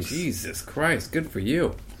 Stranger Things. Jesus Christ, good for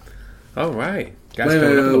you. All right. Guys Wait,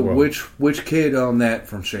 going up in the world. which kid on that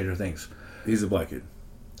from Stranger Things? He's a black kid.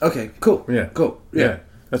 Okay, cool. Yeah. Cool. Yeah.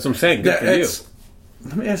 That's what I'm saying. Good for you.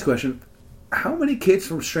 Let me ask a question. How many kids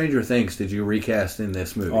from Stranger Things did you recast in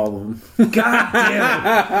this movie? All of them. God damn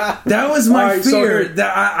it! That was my fear.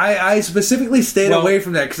 That I specifically stayed away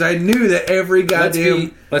from that because I knew that every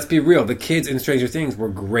goddamn. Let's be real. The kids in Stranger Things were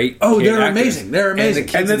great. Oh, kid they're actors. amazing. They're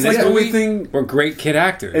amazing. And that's like the only thing. Were great kid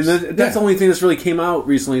actors. And that's the only thing that's really came out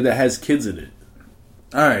recently that has kids in it.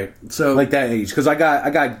 All right, so like that age, because I got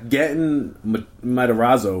Gaten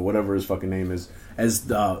Matarazzo, whatever his fucking name is, as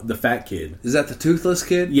the fat kid. Is that the toothless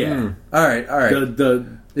kid? Yeah. All right. The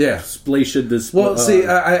Splacia display. Well, see,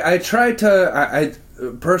 I tried to. I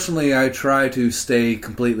personally, I try to stay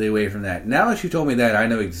completely away from that. Now that you told me that, I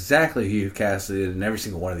know exactly who you casted in every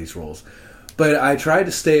single one of these roles. But I tried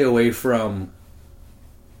to stay away from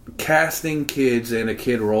casting kids in a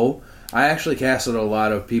kid role. I actually casted a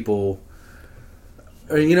lot of people,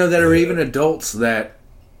 that are even adults that,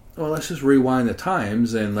 well, let's just rewind the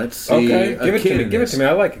times and let's see. Okay, give it to me.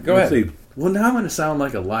 I like it. Go ahead. See. Well, now I'm going to sound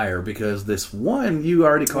like a liar because this one, you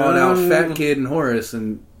already called out Fat Kid and Horace,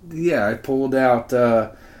 and yeah, I pulled out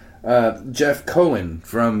Jeff Cohen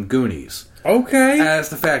from Goonies. Okay. As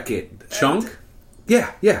the Fat Kid. Chunk?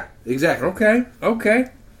 Yeah, exactly. Okay.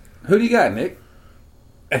 Who do you got, Nick?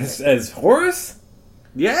 As Horace?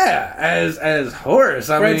 Yeah, as Horace.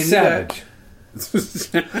 Fred Savage.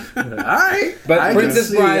 Alright. But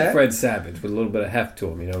Princess Bride, Fred Savage, with a little bit of heft to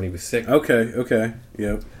him, when he was sick. Okay.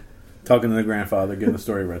 Yep. Talking to the grandfather, getting the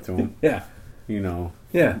story read to him. Yeah.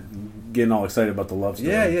 Yeah. Getting all excited about the love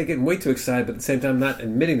story. Yeah, getting way too excited, but at the same time not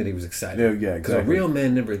admitting that he was excited. Yeah, Because a real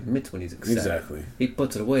man never admits when he's excited. Exactly. He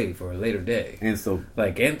puts it away for a later day. And still...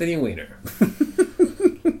 Like Anthony Weiner.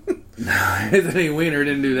 Anthony Weiner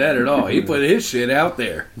didn't do that at all. He put his shit out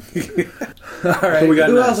there. All right.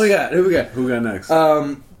 Who else we got? Who we got next?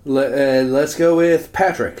 Let's go with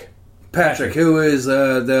Patrick. Patrick, who is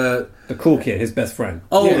the cool kid, his best friend.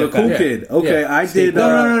 Oh, the cool kid. Okay, I did.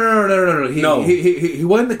 No. He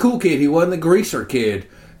wasn't the cool kid. He wasn't the greaser kid.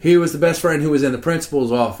 He was the best friend who was in the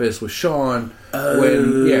principal's office with Sean.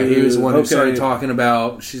 When he was the one who started talking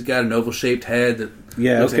about she's got an oval shaped head that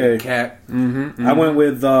looks like a cat. Mm-hmm. I went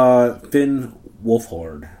with Finn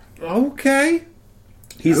Wolfhard. Okay.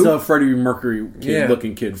 He's the Freddie Mercury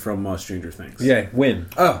looking kid from Stranger Things. Yeah, Win.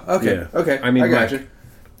 Oh, okay. Yeah. Okay. I mean, I got you.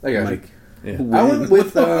 Mike. Yeah. I went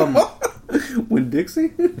with Win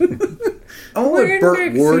Dixie. I went with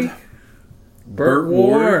Burt Ward. Burt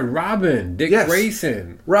Ward, Robin, Dick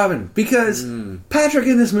Grayson. Robin, because Patrick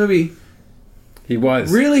in this movie, he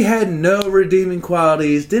was really had no redeeming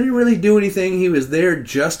qualities. Didn't really do anything. He was there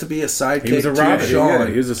just to be a sidekick. He was a Robin. Yeah,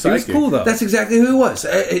 he was a sidekick. He was cool though. That's exactly who he was.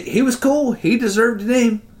 He was cool. He deserved a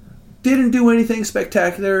name. Didn't do anything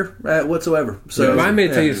spectacular whatsoever. So remind me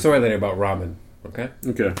to tell you a story later about Robin. Okay.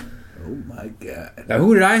 Oh my god. Now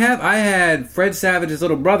who did I have? I had Fred Savage's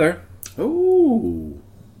little brother. Ooh.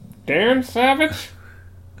 Darren Savage?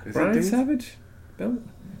 Brian Savage? Bill?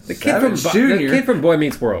 The kid from Boy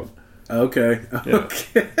Meets World. Okay.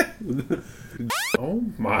 Oh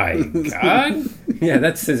my god! Yeah,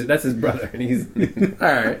 that's his brother, and he's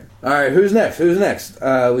all right. Who's next?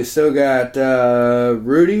 We still got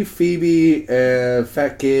Rudy, Phoebe,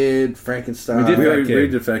 Fat Kid, Frankenstein. We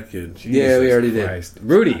did Fat Kid. Jesus we already Christ. Did.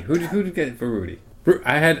 Rudy, who did you get for Rudy?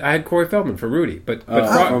 I had Corey Feldman for Rudy, but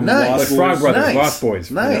Frog Brothers, Lost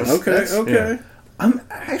Boys. Nice. Okay. Yeah. I'm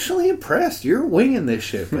actually impressed. You're winging this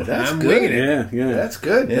shit, but that's good. Winging it. Yeah. That's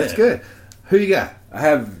good. Yeah. That's good. Who you got? I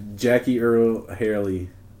have Jackie Earle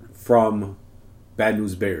Haley from Bad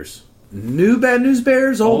News Bears. New Bad News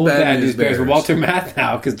Bears, old Bad News Bears. With Walter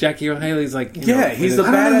Matthau, because Jackie Earle Haley's like, he's the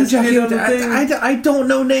badass kid. I don't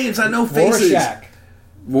know names. I know faces.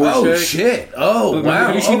 Oh shit! Oh wow!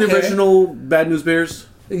 Have you seen the original Bad News Bears?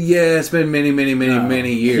 Yeah, it's been many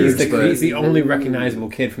years. He's the only recognizable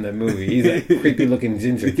kid from that movie. He's a creepy looking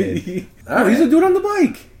ginger kid. He's a dude on the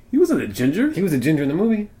bike. He wasn't a ginger. He was a ginger in the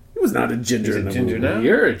movie. He was not a ginger in the movie. Now?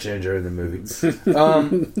 You're a ginger in the movie.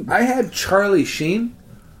 I had Charlie Sheen.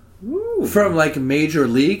 Ooh. From like Major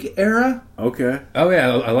League era. Okay. Oh yeah,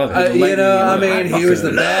 I love it. He was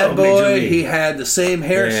the bad boy. He had the same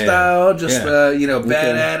hairstyle,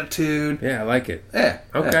 bad attitude. Yeah, I like it. Yeah.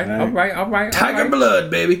 Okay. All right. Tiger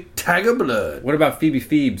blood, baby. Tiger blood. What about Phoebe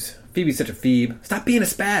Phoebes? Phoebe's such a Phoebe. Stop being a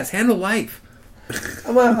spaz. Handle life.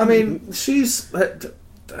 Well, I mean, she's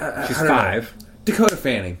 5. Dakota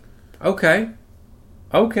Fanning. Okay.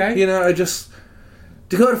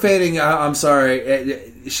 Dakota Fanning, I'm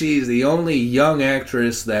sorry, she's the only young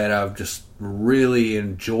actress that I've just really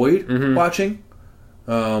enjoyed watching.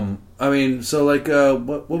 What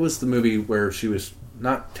was the movie where she was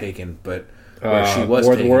not taken, but where she was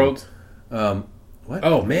War taken? of the World? What?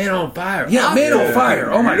 Oh, Man on Fire. Yeah, Man on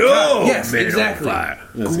Fire. Oh my god. Yes, Man exactly. on Fire.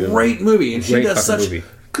 Great movie, and she Great does such movie.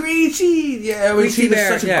 Greasy. Yeah, I mean, she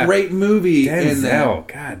does such a great movie in that. Denzel.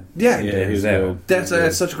 God. Yeah, Denzel.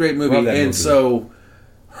 That's such a great movie, Love that and movie. so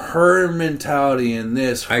her mentality in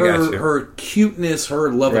this, I got you. her cuteness, her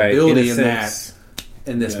lovability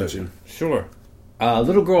in this movie. Sure.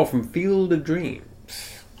 Little Girl from Field of Dreams.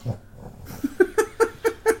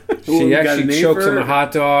 She actually chokes on the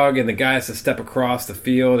hot dog, and the guy has to step across the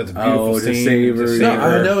field. It's a beautiful scene. To save her. No,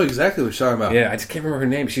 I know exactly what you're talking about. Yeah, I just can't remember her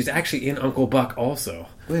name. She's actually in Uncle Buck also.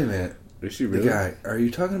 Wait a minute. Is she really? The guy, are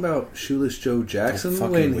you talking about Shoeless Joe Jackson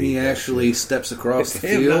Don't when fucking he wait, actually steps across the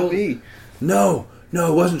him, field? not me. No,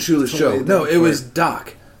 it wasn't Shoeless Joe. No, it was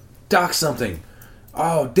Doc. Doc something.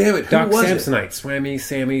 Oh, damn it. Who Doc was Samsonite. Swammy,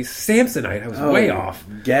 Sammy, Samsonite. I was way off.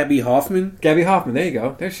 Gabby Hoffman? Gabby Hoffman. There you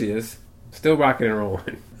go. There she is. Still rocking and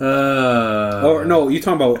rolling. Oh, no, you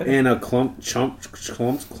talking about Anna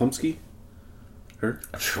Klumsky? Her?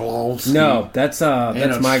 No, that's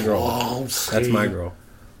my girl. That's my girl.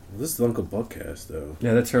 This is Uncle Buck cast, though.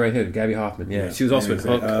 Yeah, that's her right here, Gabby Hoffman. Yeah, she was also in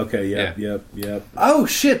Hook. Okay, yep. Oh,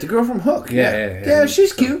 shit, the girl from Hook. Yeah. Yeah,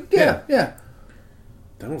 she's cute. Yeah.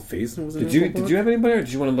 Donald Faison was in Did you have anybody, or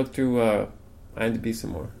did you want to look through IMDb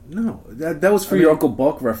some more? No, that was for your Uncle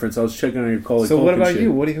Buck reference. I was checking on your Macaulay. So what about shit.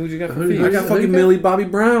 you? Who'd you got for I got fucking Millie Bobby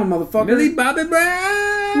Brown, motherfucker. Millie Bobby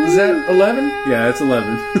Brown. Is that 11? Yeah, it's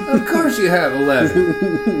 11. Of course you have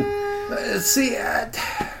 11. See,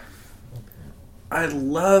 I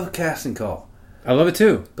love Casting Call, I love it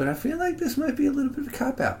too. but I feel like this might be a little bit of a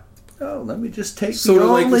cop-out. Oh, let me just take Sorta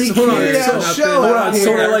the like- only hold on, kid so- out show Hold out on, here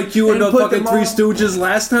sort of like you and the put fucking them Three all- Stooges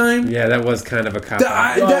last time? Yeah, that was kind of a cop.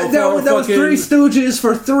 That was fucking- Three Stooges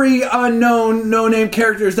for three unknown, no-name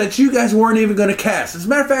characters that you guys weren't even going to cast. As a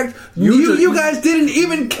matter of fact, you guys didn't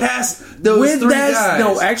even cast those three guys.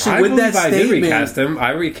 No, actually, I with that believe I did statement... recast him. I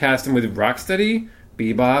recast him with Rocksteady,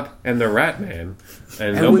 Bebop, and the Rat Man,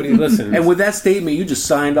 and nobody listened. And with that statement, you just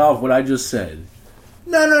signed off what I just said.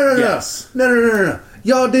 No. Yes. No.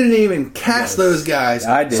 Y'all didn't even cast those guys.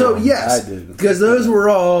 I did. So, yes. I did. Because those were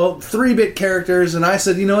all 3-bit characters, and I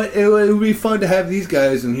said, you know what? It would be fun to have these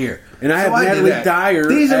guys in here. And I So have did Natalie that. Dyer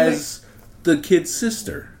These are as the kid's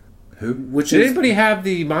sister. Who? Which Did is... anybody have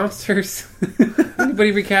the monsters?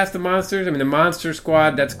 Anybody recast the monsters? I mean, the Monster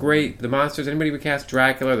Squad, that's great. The monsters, anybody recast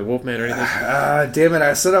Dracula, the Wolfman, or anything? Damn it.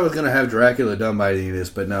 I said I was going to have Dracula done by the end of this,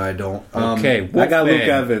 but no, I don't. Okay, I got Wolfman. Luke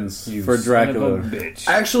Evans You for Dracula. son of a bitch.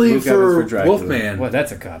 Actually, Luke Evans for for Dracula. Wolfman. Well,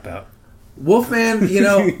 that's a cop-out. Wolfman, you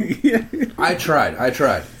know, I tried.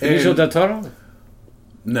 Benicio And- del Toro?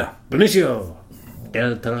 No. Benicio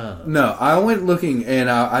del Toro. No, I went looking and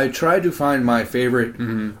I tried to find my favorite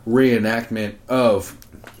reenactment of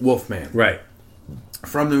Wolfman Right.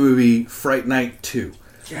 from the movie Fright Night 2.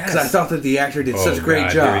 Because I thought that the actor did such a great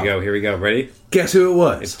God, job. Here we go. Ready? Guess who it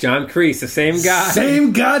was? It's John Kreese, the same guy.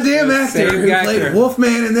 Same goddamn actor Same who actor. played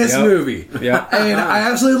Wolfman in this Yep. movie. Yep. And I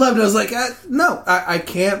absolutely loved it. I was like, no, I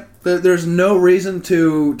can't. There's no reason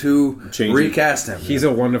to Change it. recast him. He's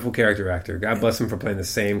a wonderful character actor. God bless him for playing the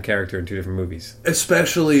same character in 2 different movies.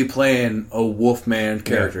 Especially playing a Wolfman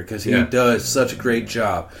character because he does such a great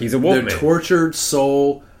job. He's a Wolfman. The tortured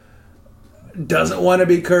soul doesn't want to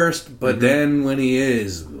be cursed, but then when he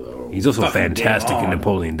is, He's also fantastic in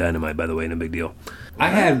Napoleon Dynamite, by the way, no big deal. I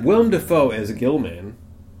had Willem Dafoe as a Gillman.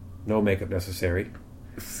 No makeup necessary.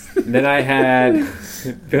 And then I had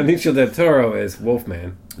Benicio del Toro as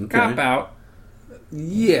Wolfman. Cop out.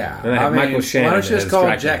 yeah. And I had Michael Shannon Why don't you just as call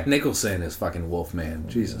Dracula. Jack Nicholson as fucking Wolfman?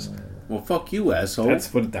 Jesus. Well, fuck you, asshole.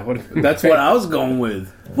 That's what that would have been. That's what I was going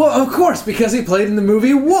with. Well, of course, because he played in the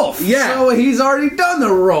movie Wolf. Yeah. So he's already done the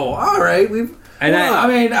role. All right. And I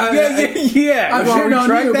mean, Yeah. I'm sure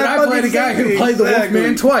on you, but I played a guy who played the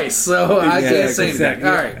Wolfman twice, so I can't say exactly.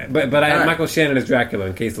 that. All right. But I had All right. Michael Shannon as Dracula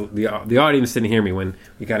in case the audience didn't hear me when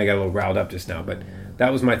we kind of got a little riled up just now. But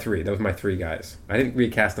that was my 3. That was my 3 guys. I didn't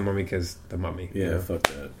recast the Mummy because the Mummy. Yeah, fuck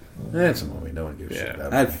that. That's a movie. No one gives a shit Yeah.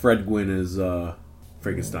 about I had Fred Gwynn as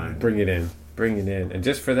Frankenstein. Bring it in. And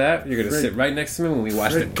just for that, you're going to sit right next to me when we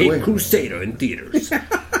watch Fred the Cape Gwynn. Crusader in theaters.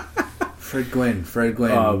 Fred Gwynn.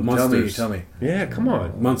 Monsters. Tell me. Yeah, come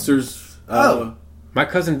on. Monsters. My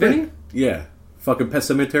cousin Vinny? Yeah. Fucking Pet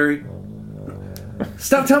Cemetery.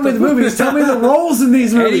 Stop telling me the movies. Tell me the roles in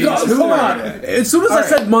these movies. Eddie Who Vedder. are? As soon as I All right.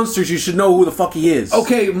 said Monsters, you should know who the fuck he is.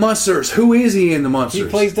 Okay, Monsters. Who is he in the Monsters? He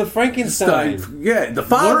plays the Frankenstein. Yeah, the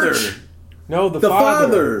father. Lurch. No, The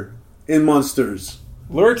father in Monsters.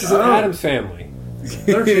 Lurch is an Addams Family.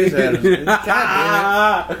 Lurch is Adams.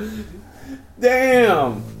 God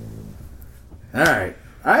Damn. All right.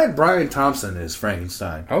 I had Brian Thompson as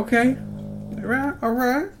Frankenstein. Okay. All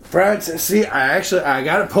right. Brian, see, I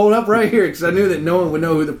got it pulled up right here because I knew that no one would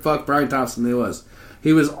know who the fuck Brian Thompson was.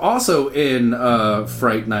 He was also in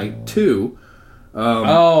Fright Night 2.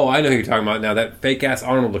 I know who you're talking about now. That fake ass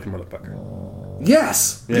Arnold looking motherfucker.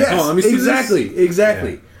 Yes. Yeah. Yes. Oh, let me see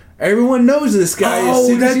Exactly. Yeah. Everyone knows this guy. Oh, as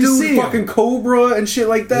soon that as you dude, see him. fucking Cobra and shit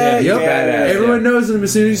like that. Yeah, Yep. badass, Everyone knows him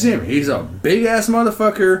as soon as you see him. He's a big ass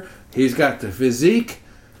motherfucker. He's got the physique.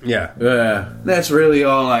 Yeah. That's really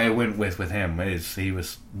all I went with him. Is he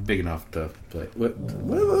was big enough to play. What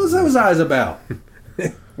was those eyes about?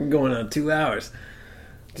 We're going on 2 hours.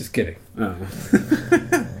 Just kidding. Oh.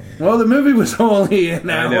 Well, the movie was only an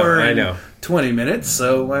hour I and know. 20 minutes,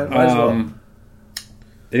 so might as well.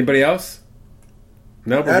 Anybody else?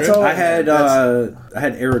 No, That's good? all. I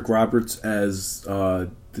had Eric Roberts as the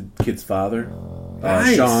kid's father.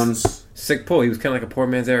 Nice. Sean's. Sick pull. He was kind of like a poor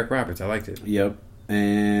man's Eric Roberts. I liked it. Yep.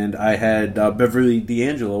 And I had Beverly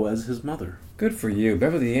D'Angelo as his mother. Good for you.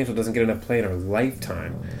 Beverly D'Angelo doesn't get enough play in her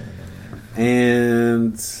lifetime.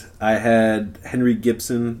 And I had Henry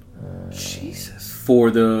Gibson Jesus. for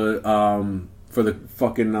the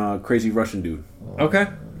fucking crazy Russian dude. Okay.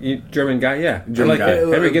 You German guy, yeah. German guy.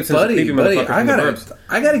 Henry Gibson's a creepy motherfucker from the Burbs.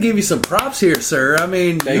 I gotta give you some props here, sir. I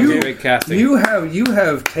mean, Great casting. you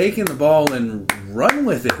have taken the ball and run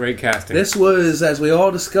with it. Great casting. This was, as we all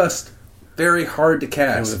discussed, very hard to It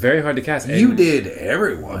cast. was very hard to cast. You and did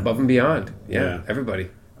everyone. above and beyond. Yeah, Yeah. everybody.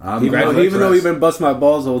 Even though you've been busting my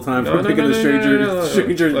balls the whole time for picking the stranger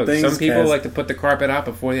Look, things. some people cast. like to put the carpet out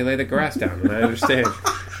before they lay the grass down, and I understand.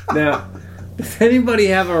 Now, does anybody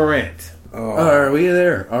have a rant? Oh, are we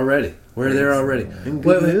there already? We're there already.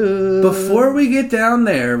 Before we get down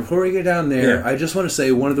there, Yeah. I just want to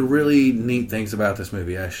say one of the really neat things about this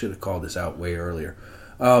movie. I should have called this out way earlier.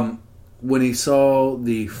 When he saw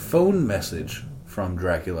the phone message from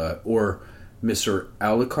Dracula or Mr.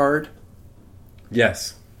 Alucard,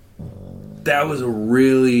 Yes. that was a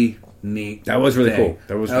really neat. That was really thing. cool.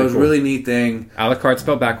 That was a cool. really neat thing. Alucard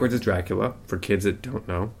spelled backwards is Dracula, for kids that don't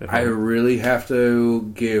know. I really have to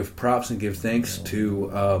give props and give thanks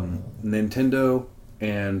to Nintendo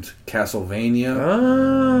and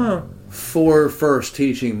Castlevania for first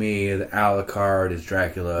teaching me that Alucard is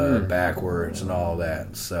Dracula backwards and all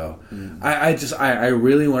that. So I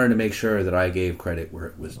really wanted to make sure that I gave credit where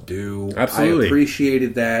it was due. Absolutely. I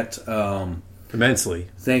appreciated that. Immensely.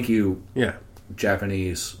 Thank you, Yeah.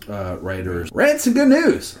 Japanese writers. Rants and good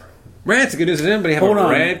news. Rants. Good news. Does anybody have Hold a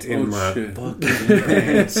on. rant in my shit. fucking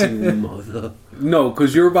pants, you mother? No,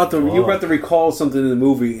 because you're about to recall something in the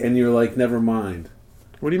movie, and you're like, never mind.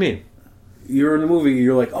 What do you mean? You're in the movie,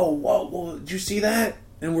 you're like, oh, whoa, did you see that?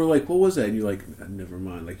 And we're like, what was that? And you're like, never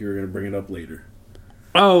mind. Like you were gonna bring it up later.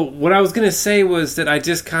 Oh, what I was going to say was that I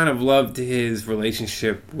just kind of loved his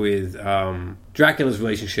relationship with Dracula's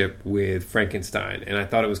relationship with Frankenstein, and I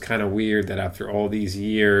thought it was kind of weird that after all these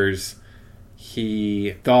years,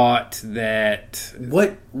 he thought that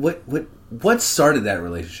What started that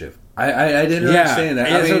relationship? I didn't understand that.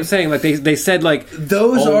 That's what I'm saying. Like they said, like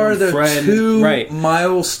those old are the friend, two right.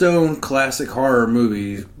 milestone classic horror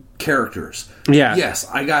movie characters. Yeah. Yes,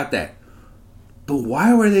 I got that. But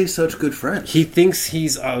why were they such good friends? He thinks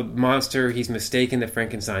he's a monster. He's mistaken that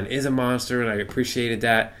Frankenstein is a monster, and I appreciated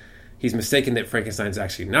that. He's mistaken that Frankenstein's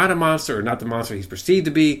actually not a monster, or not the monster he's perceived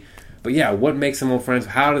to be. But yeah, what makes them old friends?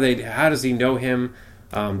 How does he know him?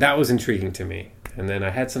 That was intriguing to me. And then I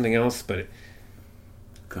had something else, but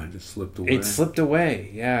Kind of just slipped away. it slipped away.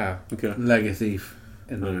 Yeah. Okay. Like a thief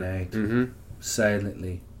in the night, Mm-hmm.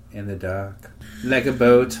 silently in the dark. Like a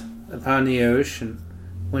boat upon the ocean,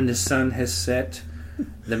 when the sun has set,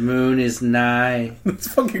 the moon is nigh. That's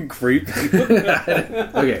fucking creepy. Okay,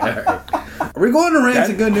 all right. Are we going to rants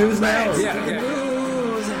and good news now? Yeah.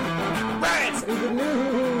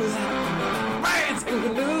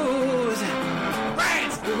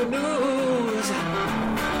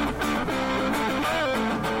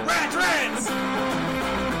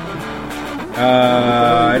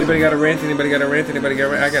 Anybody got a rant? I got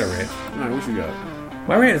a rant. All right, what you got?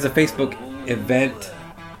 My rant is a Facebook event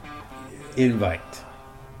invite.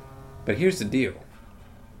 But here's the deal.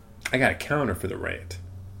 I got a counter for the rant.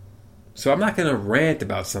 So I'm not going to rant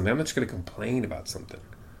about something. I'm not just going to complain about something.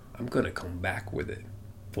 I'm going to come back with it.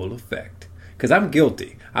 Full effect. Because I'm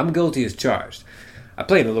guilty. I'm guilty as charged. I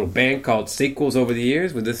played in a little band called Sequels over the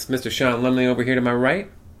years with this Mr. Sean Lumley over here to my right.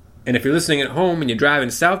 And if you're listening at home and you're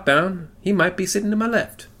driving southbound, he might be sitting to my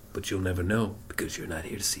left. But you'll never know because you're not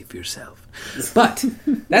here to see for yourself. But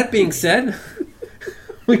that being said,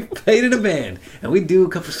 we played in a band and we do a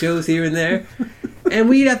couple shows here and there. And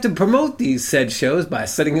we'd have to promote these said shows by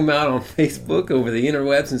setting them out on Facebook over the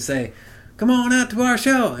interwebs and say, come on out to our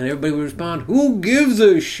show. And everybody would respond, who gives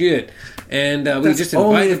a shit? And we just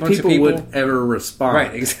invite a bunch of people. Would ever respond.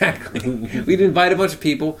 Right, exactly. We'd invite a bunch of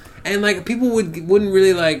people. And, like, people wouldn't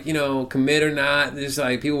really, like, commit or not. Just,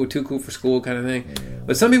 like, people were too cool for school kind of thing. Yeah.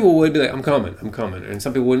 But some people would be like, I'm coming. And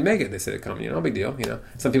some people wouldn't make it. They said they're coming, no big deal,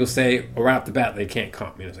 Some people say right off the bat they can't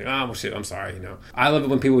come. It's like, oh, well, shit, I'm sorry, I love it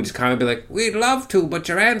when people would just kind of be like, we'd love to, but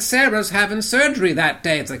your Aunt Sarah's having surgery that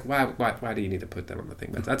day. It's like, why do you need to put that on the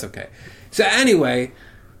thing? But that's okay. So anyway,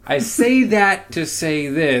 I say that to say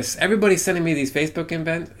this. Everybody's sending me these Facebook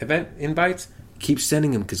event invites. Keep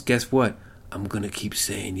sending them, because guess what? I'm going to keep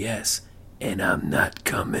saying yes, and I'm not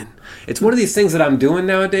coming. It's one of these things that I'm doing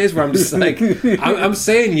nowadays where I'm just like, I'm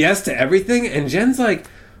saying yes to everything, and Jen's like,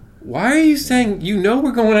 why are you saying,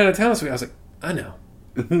 we're going out of town this week? I was like, I know,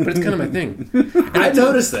 but it's kind of my thing. And I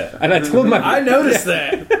noticed that. And I told I noticed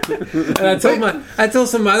that. And I told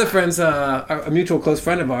some of my other friends, a mutual close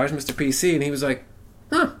friend of ours, Mr. PC, and he was like,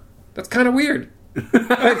 that's kind of weird.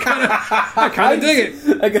 I kind of dig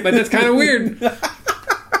it, but that's kind of weird.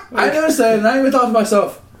 I noticed that, and I even thought to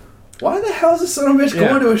myself, why the hell is this son of a bitch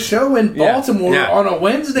going to a show in Baltimore on a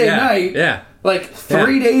Wednesday night? Yeah. Like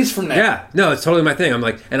 3 days from now. Yeah. No, it's totally my thing. I'm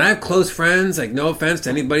like, and I have close friends, like, no offense to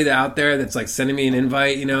anybody out there that's like sending me an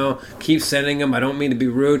invite, keep sending them. I don't mean to be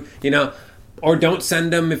rude, or don't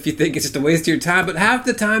send them if you think it's just a waste of your time. But half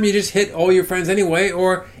the time you just hit all your friends anyway.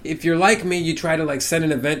 Or if you're like me, you try to like send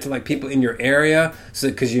an event to like people in your area, so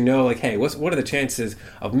because like, hey, what are the chances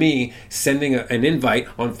of me sending an invite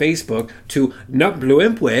on Facebook to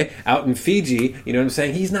Nupluempwe out in Fiji? You know what I'm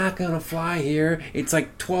saying? He's not gonna fly here. It's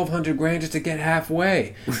like $1,200 just to get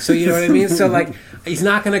halfway. So you know what I mean? So like, he's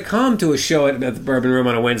not gonna come to a show at the Bourbon Room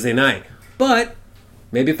on a Wednesday night. But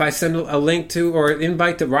maybe if I send a link to or an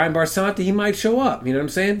invite to Ryan Barsanti, he might show up. You know what I'm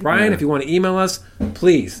saying? Ryan, if you want to email us,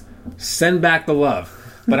 please send back the love.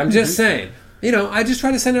 But I'm just saying, I just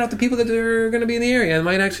try to send it out to people that are going to be in the area and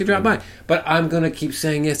might actually drop by. But I'm going to keep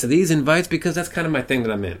saying yes to these invites because that's kind of my thing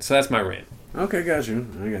that I'm in. So that's my rant. Okay, got you.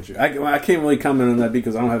 I got you. I can't really comment on that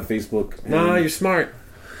because I don't have Facebook. No, you're smart.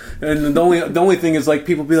 And the only thing is, like,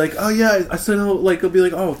 people be like, oh yeah, I sent out, like, they'll be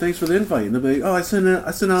like, oh, thanks for the invite, and they'll be like, oh, I sent out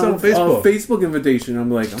a Facebook invitation.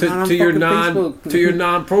 I'm like, to your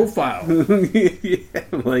non-profile. Yeah,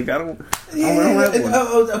 I'm like, I don't have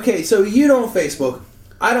one. Okay, so you don't Facebook.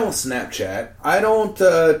 I don't Snapchat. I don't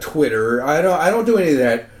Twitter. I don't do any of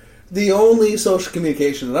that. The only social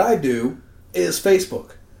communication that I do is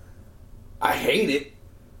Facebook. I hate it.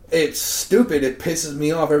 It's stupid. It pisses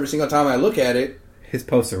me off every single time I look at it. His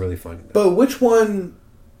posts are really funny, though. But which one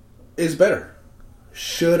is better?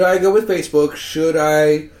 Should I go with Facebook? Should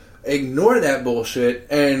I ignore that bullshit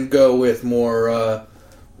and go with more,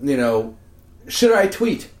 should I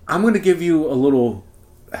tweet? I'm going to give you a little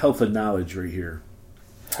health of knowledge right here.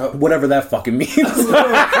 Whatever that fucking means. Thank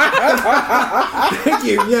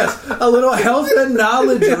you. Yes. A little health and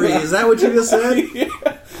knowledgery. Is that what you just said? Yeah.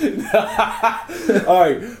 All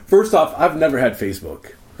right. First off, I've never had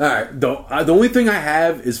Facebook. All right. The only thing I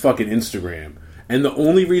have is fucking Instagram. And the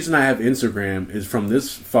only reason I have Instagram is from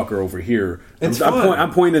this fucker over here.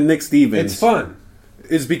 I'm pointing to Nick Stevens. It's fun.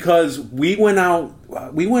 Is because we went out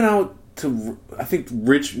to, I think,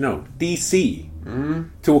 DC. Mm-hmm.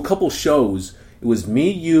 To a couple shows. It was me,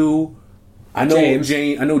 you, I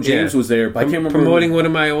know James was there, but I can't remember. Promoting one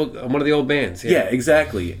of the old bands. Yeah,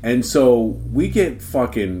 exactly. And so we get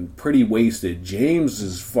fucking pretty wasted. James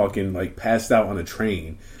is fucking like passed out on a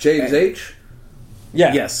train. James H?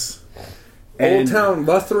 Yeah. Yes. Old Town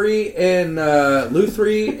Lutherie and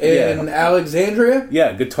Lutherie and Alexandria.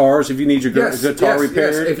 Yeah, guitars. If you need your guitar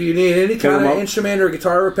repaired, if you need any kind of instrument or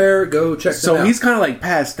guitar repair, go check them out. So he's kind of like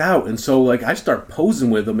passed out, and so like I start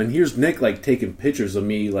posing with him, and here's Nick like taking pictures of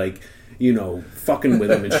me, like fucking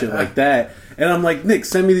with him and shit like that. And I'm like, Nick,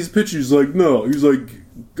 send me these pictures. He's like, no. He's like,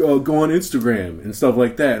 go on Instagram and stuff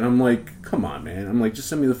like that. And I'm like, come on, man. I'm like, just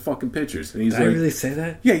send me the fucking pictures. And he's Did I really say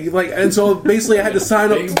that? Yeah, and so basically I had to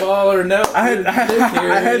sign up. Big baller, no. I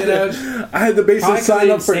had to basically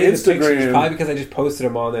sign up for Instagram. Probably because I just posted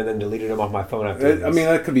them on there and then deleted them off my phone after. I mean,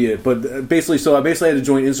 that could be it. But basically, I had to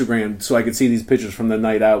join Instagram so I could see these pictures from the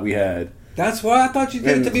night out we had. That's why I thought you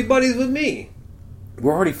did to be buddies with me.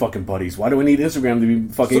 We're already fucking buddies. Why do we need Instagram to be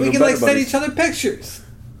fucking? So we can send each other pictures.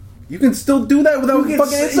 You can still do that without fucking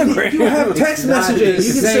Instagram. You have text messages.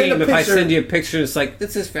 You can send a picture. If I send you a picture, it's like,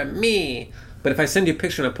 this is for me. But if I send you a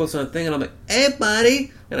picture and I post on a thing and I'm like, hey,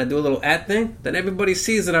 buddy, and I do a little @ thing, then everybody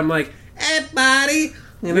sees it. I'm like, hey, buddy.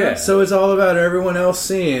 Yeah. So it's all about everyone else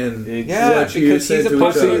seeing. What you because he's a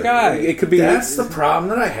popular guy. It could be. That's the problem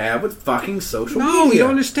that I have with fucking social media. No, you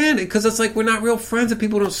don't understand it because it's like we're not real friends if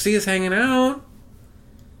people don't see us hanging out.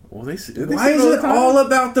 Well, why is it all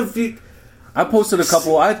about the future? I posted a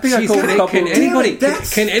couple. I think I posted a couple. Can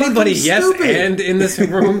anybody yes and in this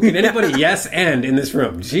room? Can anybody yes and in this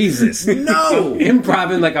room? Jesus, no,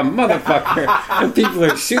 improvising like a motherfucker, and people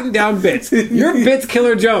are shooting down bits. You're Bits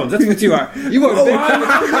Killer Jones. That's what you are. You are. You're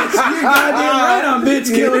goddamn right on Bits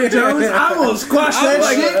Killer Jones. I will squash that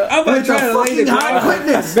shit with a fucking high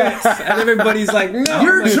quickness. And everybody's like, no.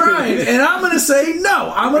 You're trying, and I'm gonna say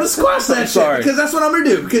no. I'm gonna squash that shit because that's what I'm gonna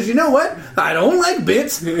do. Because you know what? I don't like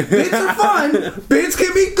bits. Bits are fun. Bits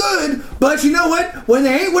can be good, but you know what? When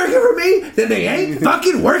they ain't working for me, then they ain't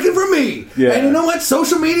fucking working for me. Yeah. And you know what?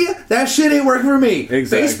 Social media, that shit ain't working for me.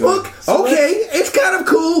 Exactly. Facebook, okay, it's kind of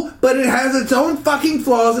cool, but it has its own fucking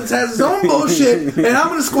flaws. It has its own bullshit, and I'm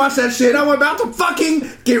gonna squash that shit. I'm about to fucking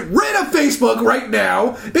get rid of Facebook right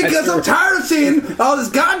now because I'm tired of seeing all this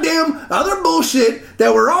goddamn other bullshit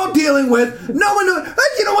that we're all dealing with. No one knows.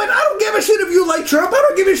 You know what? I don't give a shit if you like Trump. I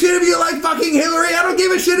don't give a shit if you like fucking Hillary. I don't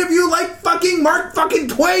give a shit if you like fucking Mark fucking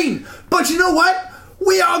Twain. But you know what?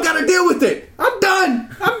 We all gotta deal with it. I'm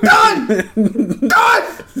done. Done.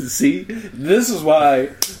 See? This is why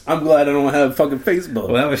I'm glad I don't have fucking Facebook.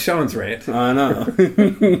 Well, that was Sean's rant. I know.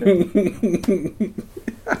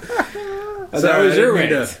 So that was your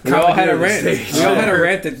rant. We all had a rant. We all had a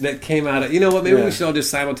rant that came out of... You know what? Maybe we should all just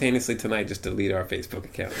simultaneously tonight just delete our Facebook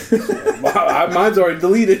accounts. Mine's already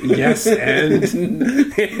deleted. Yes, and...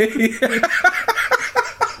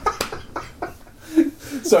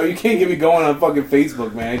 So you can't get me going on fucking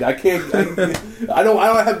Facebook, man. I can't.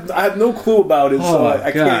 I have no clue about it. So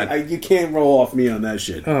I can't. You can't roll off me on that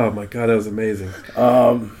shit. Oh my god, that was amazing.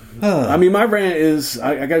 I mean, my rant is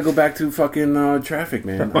I gotta go back to fucking traffic,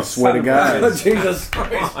 man. I swear to God, Jesus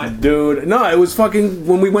Christ, dude. No, it was fucking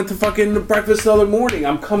when we went to fucking breakfast the other morning.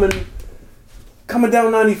 I'm coming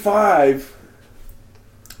down 95,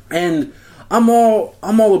 and I'm all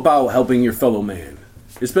about helping your fellow man.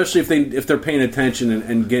 Especially if they're paying attention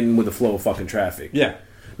and getting with the flow of fucking traffic. Yeah.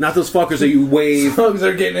 Not those fuckers that you wave. As long as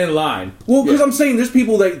they're getting in line. Well, because I'm saying there's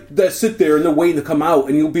people that sit there and they're waiting to come out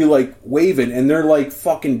and you'll be like waving and they're like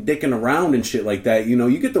fucking dicking around and shit like that. You know,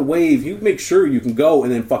 you get the wave, you make sure you can go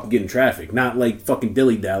and then fucking get in traffic. Not like fucking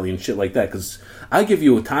dilly-dally and shit like that. Because I give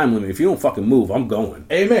you a time limit. If you don't fucking move, I'm going.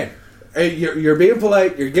 Amen. Hey, you're being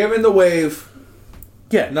polite. You're giving the wave.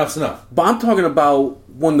 Yeah. Enough's enough. But I'm talking about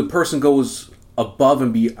when the person goes above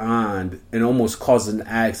and beyond and almost causes an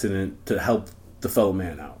accident to help the fellow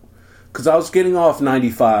man out. Because I was getting off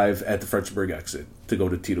 95 at the Fredericksburg exit to go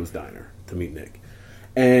to Tito's Diner to meet Nick.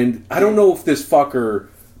 And I don't know if this fucker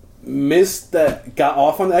got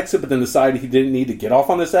off on the exit but then decided he didn't need to get off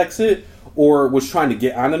on this exit or was trying to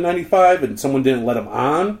get on the 95 and someone didn't let him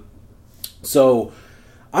on. So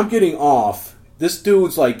I'm getting off. This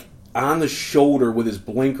dude's like on the shoulder with his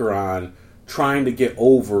blinker on trying to get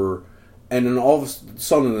over. And then all of a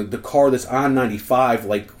sudden, the car that's on 95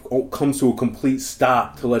 like comes to a complete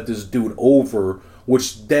stop to let this dude over.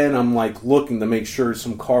 Which then I'm like looking to make sure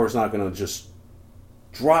some car is not going to just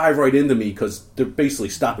drive right into me because they're basically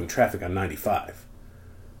stopping traffic on 95.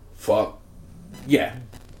 Fuck. Yeah,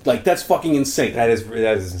 like that's fucking insane. That is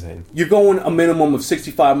insane. You're going a minimum of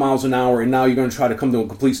 65 miles an hour, and now you're going to try to come to a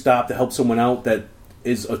complete stop to help someone out that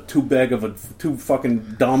is too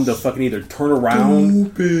fucking dumb to fucking either turn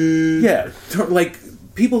around. Stupid. Yeah, like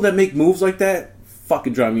people that make moves like that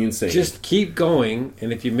fucking drive me insane. Just keep going,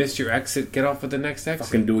 and if you miss your exit, get off at the next exit.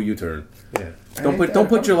 Fucking do a U-turn. Yeah. Don't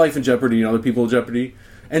put your life in jeopardy and other people in jeopardy,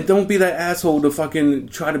 and don't be that asshole to fucking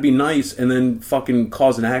try to be nice and then fucking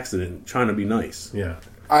cause an accident trying to be nice. Yeah.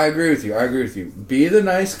 I agree with you. Be the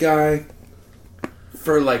nice guy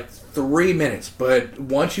for like 3 minutes, but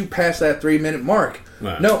once you pass that 3 minute mark.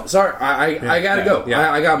 No, sorry, I gotta go.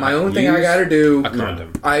 Yeah. I got my own thing I gotta do. A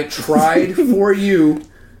condom. I tried for you.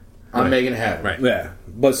 I'm making it happen. Right. Yeah.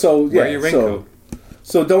 But so yeah. Wear your raincoat.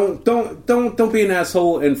 So don't be an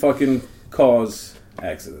asshole and fucking cause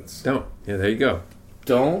accidents. Don't. Yeah, there you go.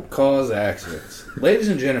 Don't cause accidents. Ladies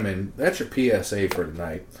and gentlemen, that's your PSA for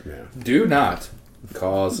tonight. Yeah. Do not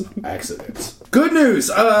cause accidents. Good news.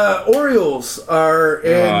 Orioles are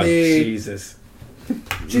in the...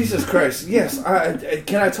 Jesus Christ. Yes.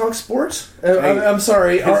 Can I talk sports? I'm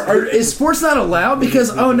sorry. Is sports not allowed?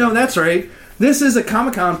 Because, oh no, that's right. This is a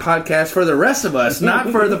Comic-Con podcast for the rest of us,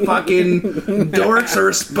 not for the fucking dorks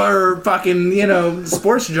or fucking,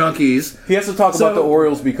 sports junkies. He has to talk about the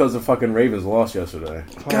Orioles because the fucking Ravens lost yesterday.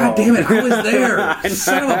 God damn it, I was there.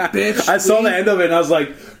 Son of a bitch. I saw the end of it and I was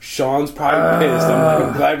like, Sean's probably pissed.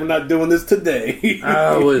 I'm glad we're not doing this today.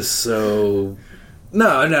 I was so... No,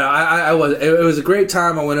 I was. It was a great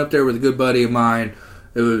time. I went up there with a good buddy of mine.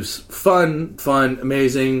 It was fun,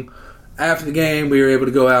 amazing. after the game, we were able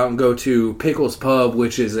to go out and go to Pickles Pub,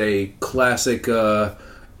 which is a classic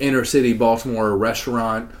inner city Baltimore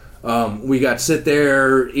restaurant. We got to sit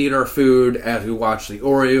there, eat our food as we watched the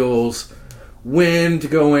Orioles win to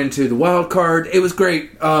go into the wild card. It was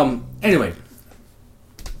great. Anyway.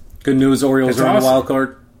 Good news, Orioles are on the wild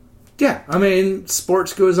card. Yeah, I mean,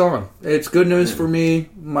 sports goes on. It's good news for me.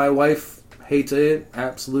 My wife hates it.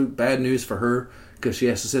 Absolute bad news for her because she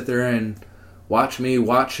has to sit there and watch me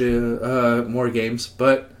watch more games.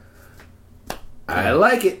 But I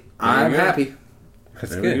like it. I'm happy.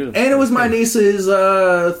 That's good. And it was my niece's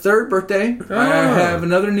third birthday. Oh. I have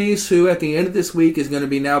another niece who, at the end of this week, is going to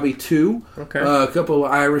be 2. Okay. A couple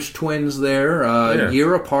of Irish twins there, a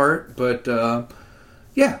year apart. But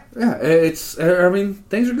yeah, it's. I mean,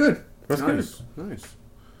 things are good. That's nice. Nice.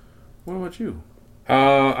 What about you?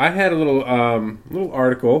 I had a little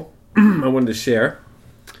article I wanted to share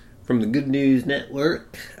from the Good News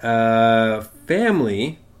Network.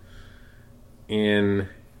 Family in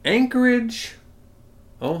Anchorage,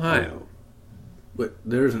 Ohio. But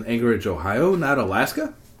there's an Anchorage, Ohio, not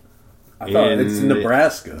Alaska? I thought it's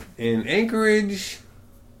Nebraska. In Anchorage,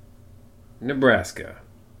 Nebraska.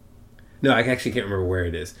 No, I actually can't remember where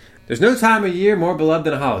it is. There's no time of year more beloved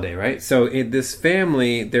than a holiday, right? So this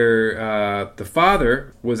family, the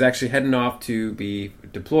father was actually heading off to be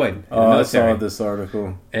deployed in the military. I saw this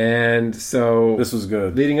article. And so this was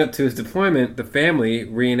good. Leading up to his deployment, the family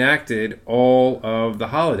reenacted all of the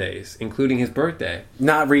holidays, including his birthday.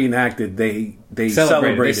 Not reenacted. They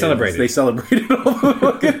celebrated. They celebrated all the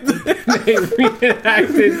fucking They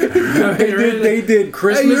reenacted. They did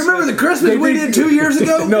Christmas. Hey, you remember the Christmas we did 2 years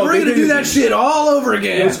ago? No, we're going to do that shit all over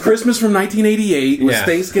again. It was Christmas from 1988. It was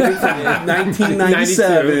Thanksgiving from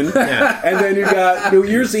 1997. Yeah. And then you got New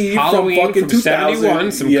Year's Eve Halloween from fucking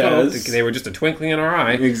 2001. 71. They were just a twinkling in our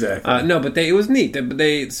eye. Exactly. No, but it was neat.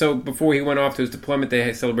 So before he went off to his deployment,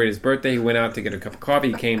 they celebrated his birthday. He went out to get a cup of coffee.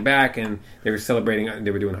 He came back, and they were celebrating.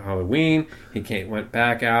 They were doing Halloween. He went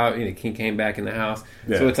back out. He came back in the house.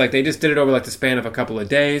 Yeah. So it's like they just did it over like the span of a couple of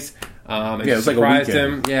days. And it was surprised like a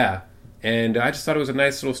weekend. him. Yeah. And I just thought it was a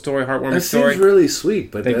nice little story, heartwarming story. That seems really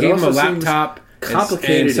sweet, but they gave him a laptop,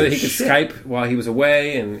 complicated, so that he could Skype while he was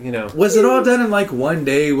away, and Was it all done in like one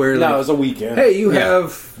day? Where no, it was a weekend. Hey, you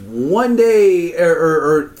have 1 day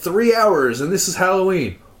or 3 hours, and this is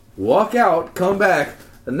Halloween. Walk out, come back.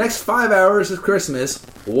 The next 5 hours is Christmas.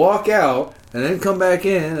 Walk out, and then come back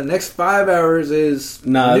in. The next 5 hours is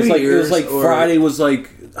New Year's. It was like Friday was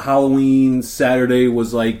like Halloween. Saturday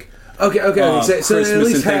was like. Okay. So they at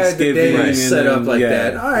least had the day set up like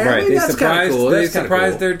that. All right, I mean, that's kind of cool. They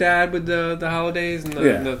surprised their dad with the holidays and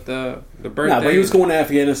the birthday. Nah, but he was going to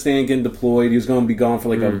Afghanistan, getting deployed. He was going to be gone for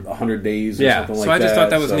like 100 days or something like that. So I just thought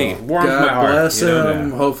that was neat. Warmed my heart. God bless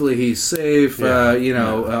him. Hopefully he's safe.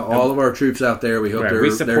 All of our troops out there, we hope they're we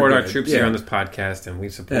support they're our troops here on this podcast, and we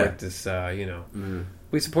support this,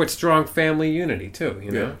 we support strong family unity too.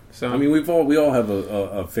 You know, so I mean, we all have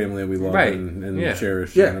a family that we love and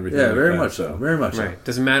cherish. Yeah, and everything very like much so. Very much so.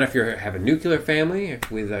 Doesn't matter if you have a nuclear family,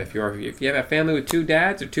 if you have a family with 2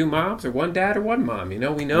 dads or 2 moms or 1 dad or 1 mom. We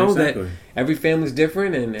know that every family's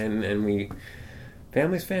different, and we.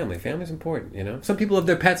 Family's family. Family's important, Some people have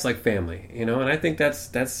their pets like family, and I think that's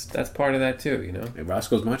part of that too, Hey,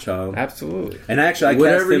 Roscoe's my child. Absolutely. And actually, I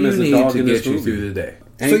cast him as a dog in this movie. Through the day.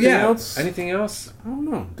 Anything else? Anything else? I don't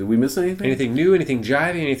know. Did we miss anything? Anything new? Anything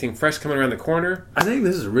jivey? Anything fresh coming around the corner? I think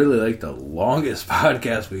this is really like the longest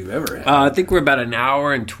podcast we've ever had. I think we're about an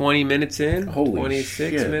hour and 20 minutes in. Holy 26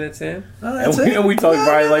 shit. minutes in. And we talked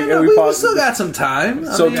about we still got some time.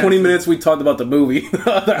 20 minutes we talked about the movie.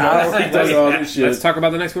 The other hour we talked about all this shit. Let's talk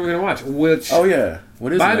about the next one we're going to watch. Which? Oh yeah.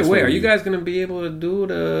 What is? By the way, are you guys going to be able to do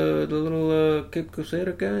the little Cape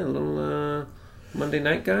Crusader guy, a little Monday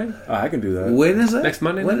night guy? I can do that. When is that? Next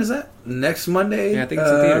Monday. When is that? Next Monday. Yeah, I think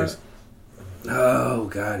it's in theaters. Oh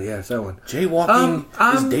God, yeah, it's that one. Jaywalking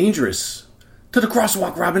is dangerous. To the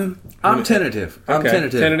crosswalk, Robin. I'm tentative. I'm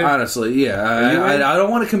tentative. Honestly, yeah. I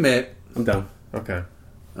don't want to commit. I'm down. Okay.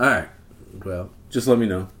 All right. Well, just let me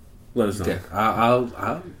know. Let us know. Okay.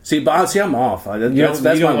 I'll see. I'm off.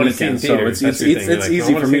 That's my weekend, so it's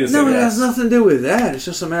easy for me to say. No, it has nothing to do with that. It's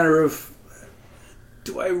just a matter of,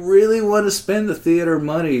 do I really want to spend the theater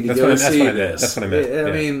money to go see this? That's what I meant.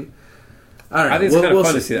 I mean, I don't know. I think it's kind of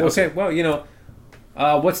fun to see that. Okay,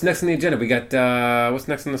 well, what's next on the agenda? We got what's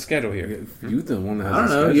next on the schedule here? You the one that has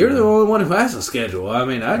I don't know. You're the only one who has a schedule. I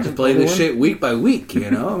mean, I just play this shit week by week. I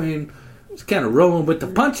mean, just kind of rolling with the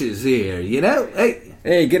punches here. Hey.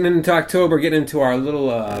 Hey, getting into October, getting into our little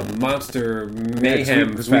monster mayhem.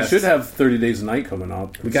 Because we should have 30 Days a Night coming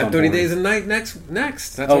up. We got 30 Days a Night next.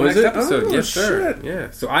 That's our next episode. Yes, sir. Shit. Yeah.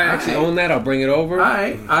 So I actually own that. I'll bring it over.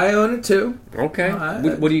 I own it too. Okay.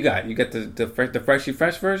 What do you got? You got the Freshly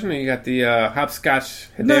Fresh version, or you got the hopscotch?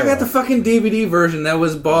 Hedero? No, I got the fucking DVD version that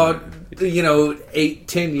was bought,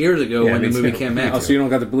 8-10 years ago when the movie came out. Oh, so you don't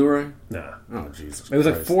got the Blu-ray? No. Oh, Jesus It was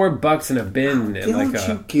like $4 in a bin. Don't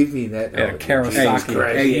you give me that. At a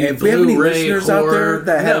Kawasaki. Hey, if we have any listeners out there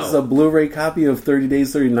that has a Blu-ray copy of 30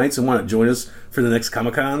 Days, 30 Nights and want to join us for the next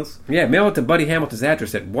Comic-Cons? Yeah, mail it to Buddy Hamilton's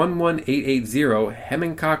address at 11880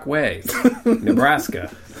 Hemingcock Way,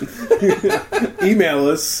 Nebraska. Email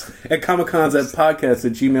us at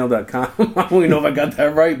comiccons@podcast@gmail.com. I don't even know if I got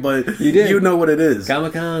that right, but you know what it is.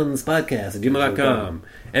 comicconspodcast@gmail.com.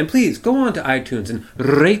 And please go on to iTunes and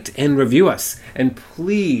rate and review us. And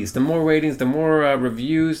please, the more ratings, the more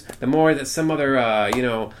reviews, the more that some other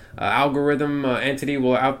algorithm entity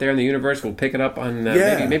will out there in the universe will pick it up on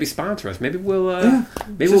maybe sponsor us. Maybe we'll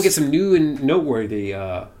we'll get some new and noteworthy.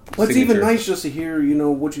 Well, it's even nice just to hear,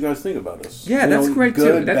 what you guys think about us. Yeah, that's great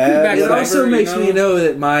good, too. That bad, it also makes me know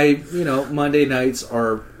that my, Monday nights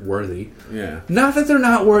are worthy. Yeah. Not that they're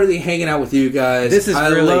not worthy hanging out with you guys. I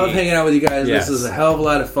love hanging out with you guys. Yes. This is a hell of a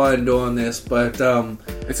lot of fun doing this, but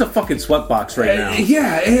it's a fucking sweatbox right now.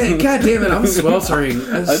 God damn it, I'm sweltering.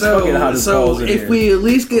 So if we at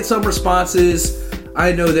least get some responses,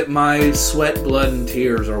 I know that my sweat, blood, and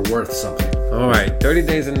tears are worth something. All right, 30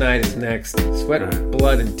 Days a Night is next. Sweat,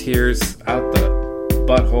 blood, and tears out the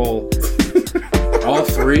butthole. All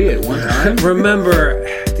three at one time. Remember,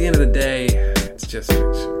 at the end of the day, it's just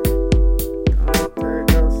fiction.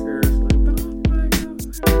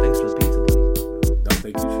 Thanks for the pizza, buddy. No,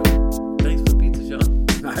 thank you, Sean. Thanks for the pizza, Sean.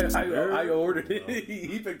 I ordered it.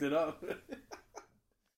 He picked it up.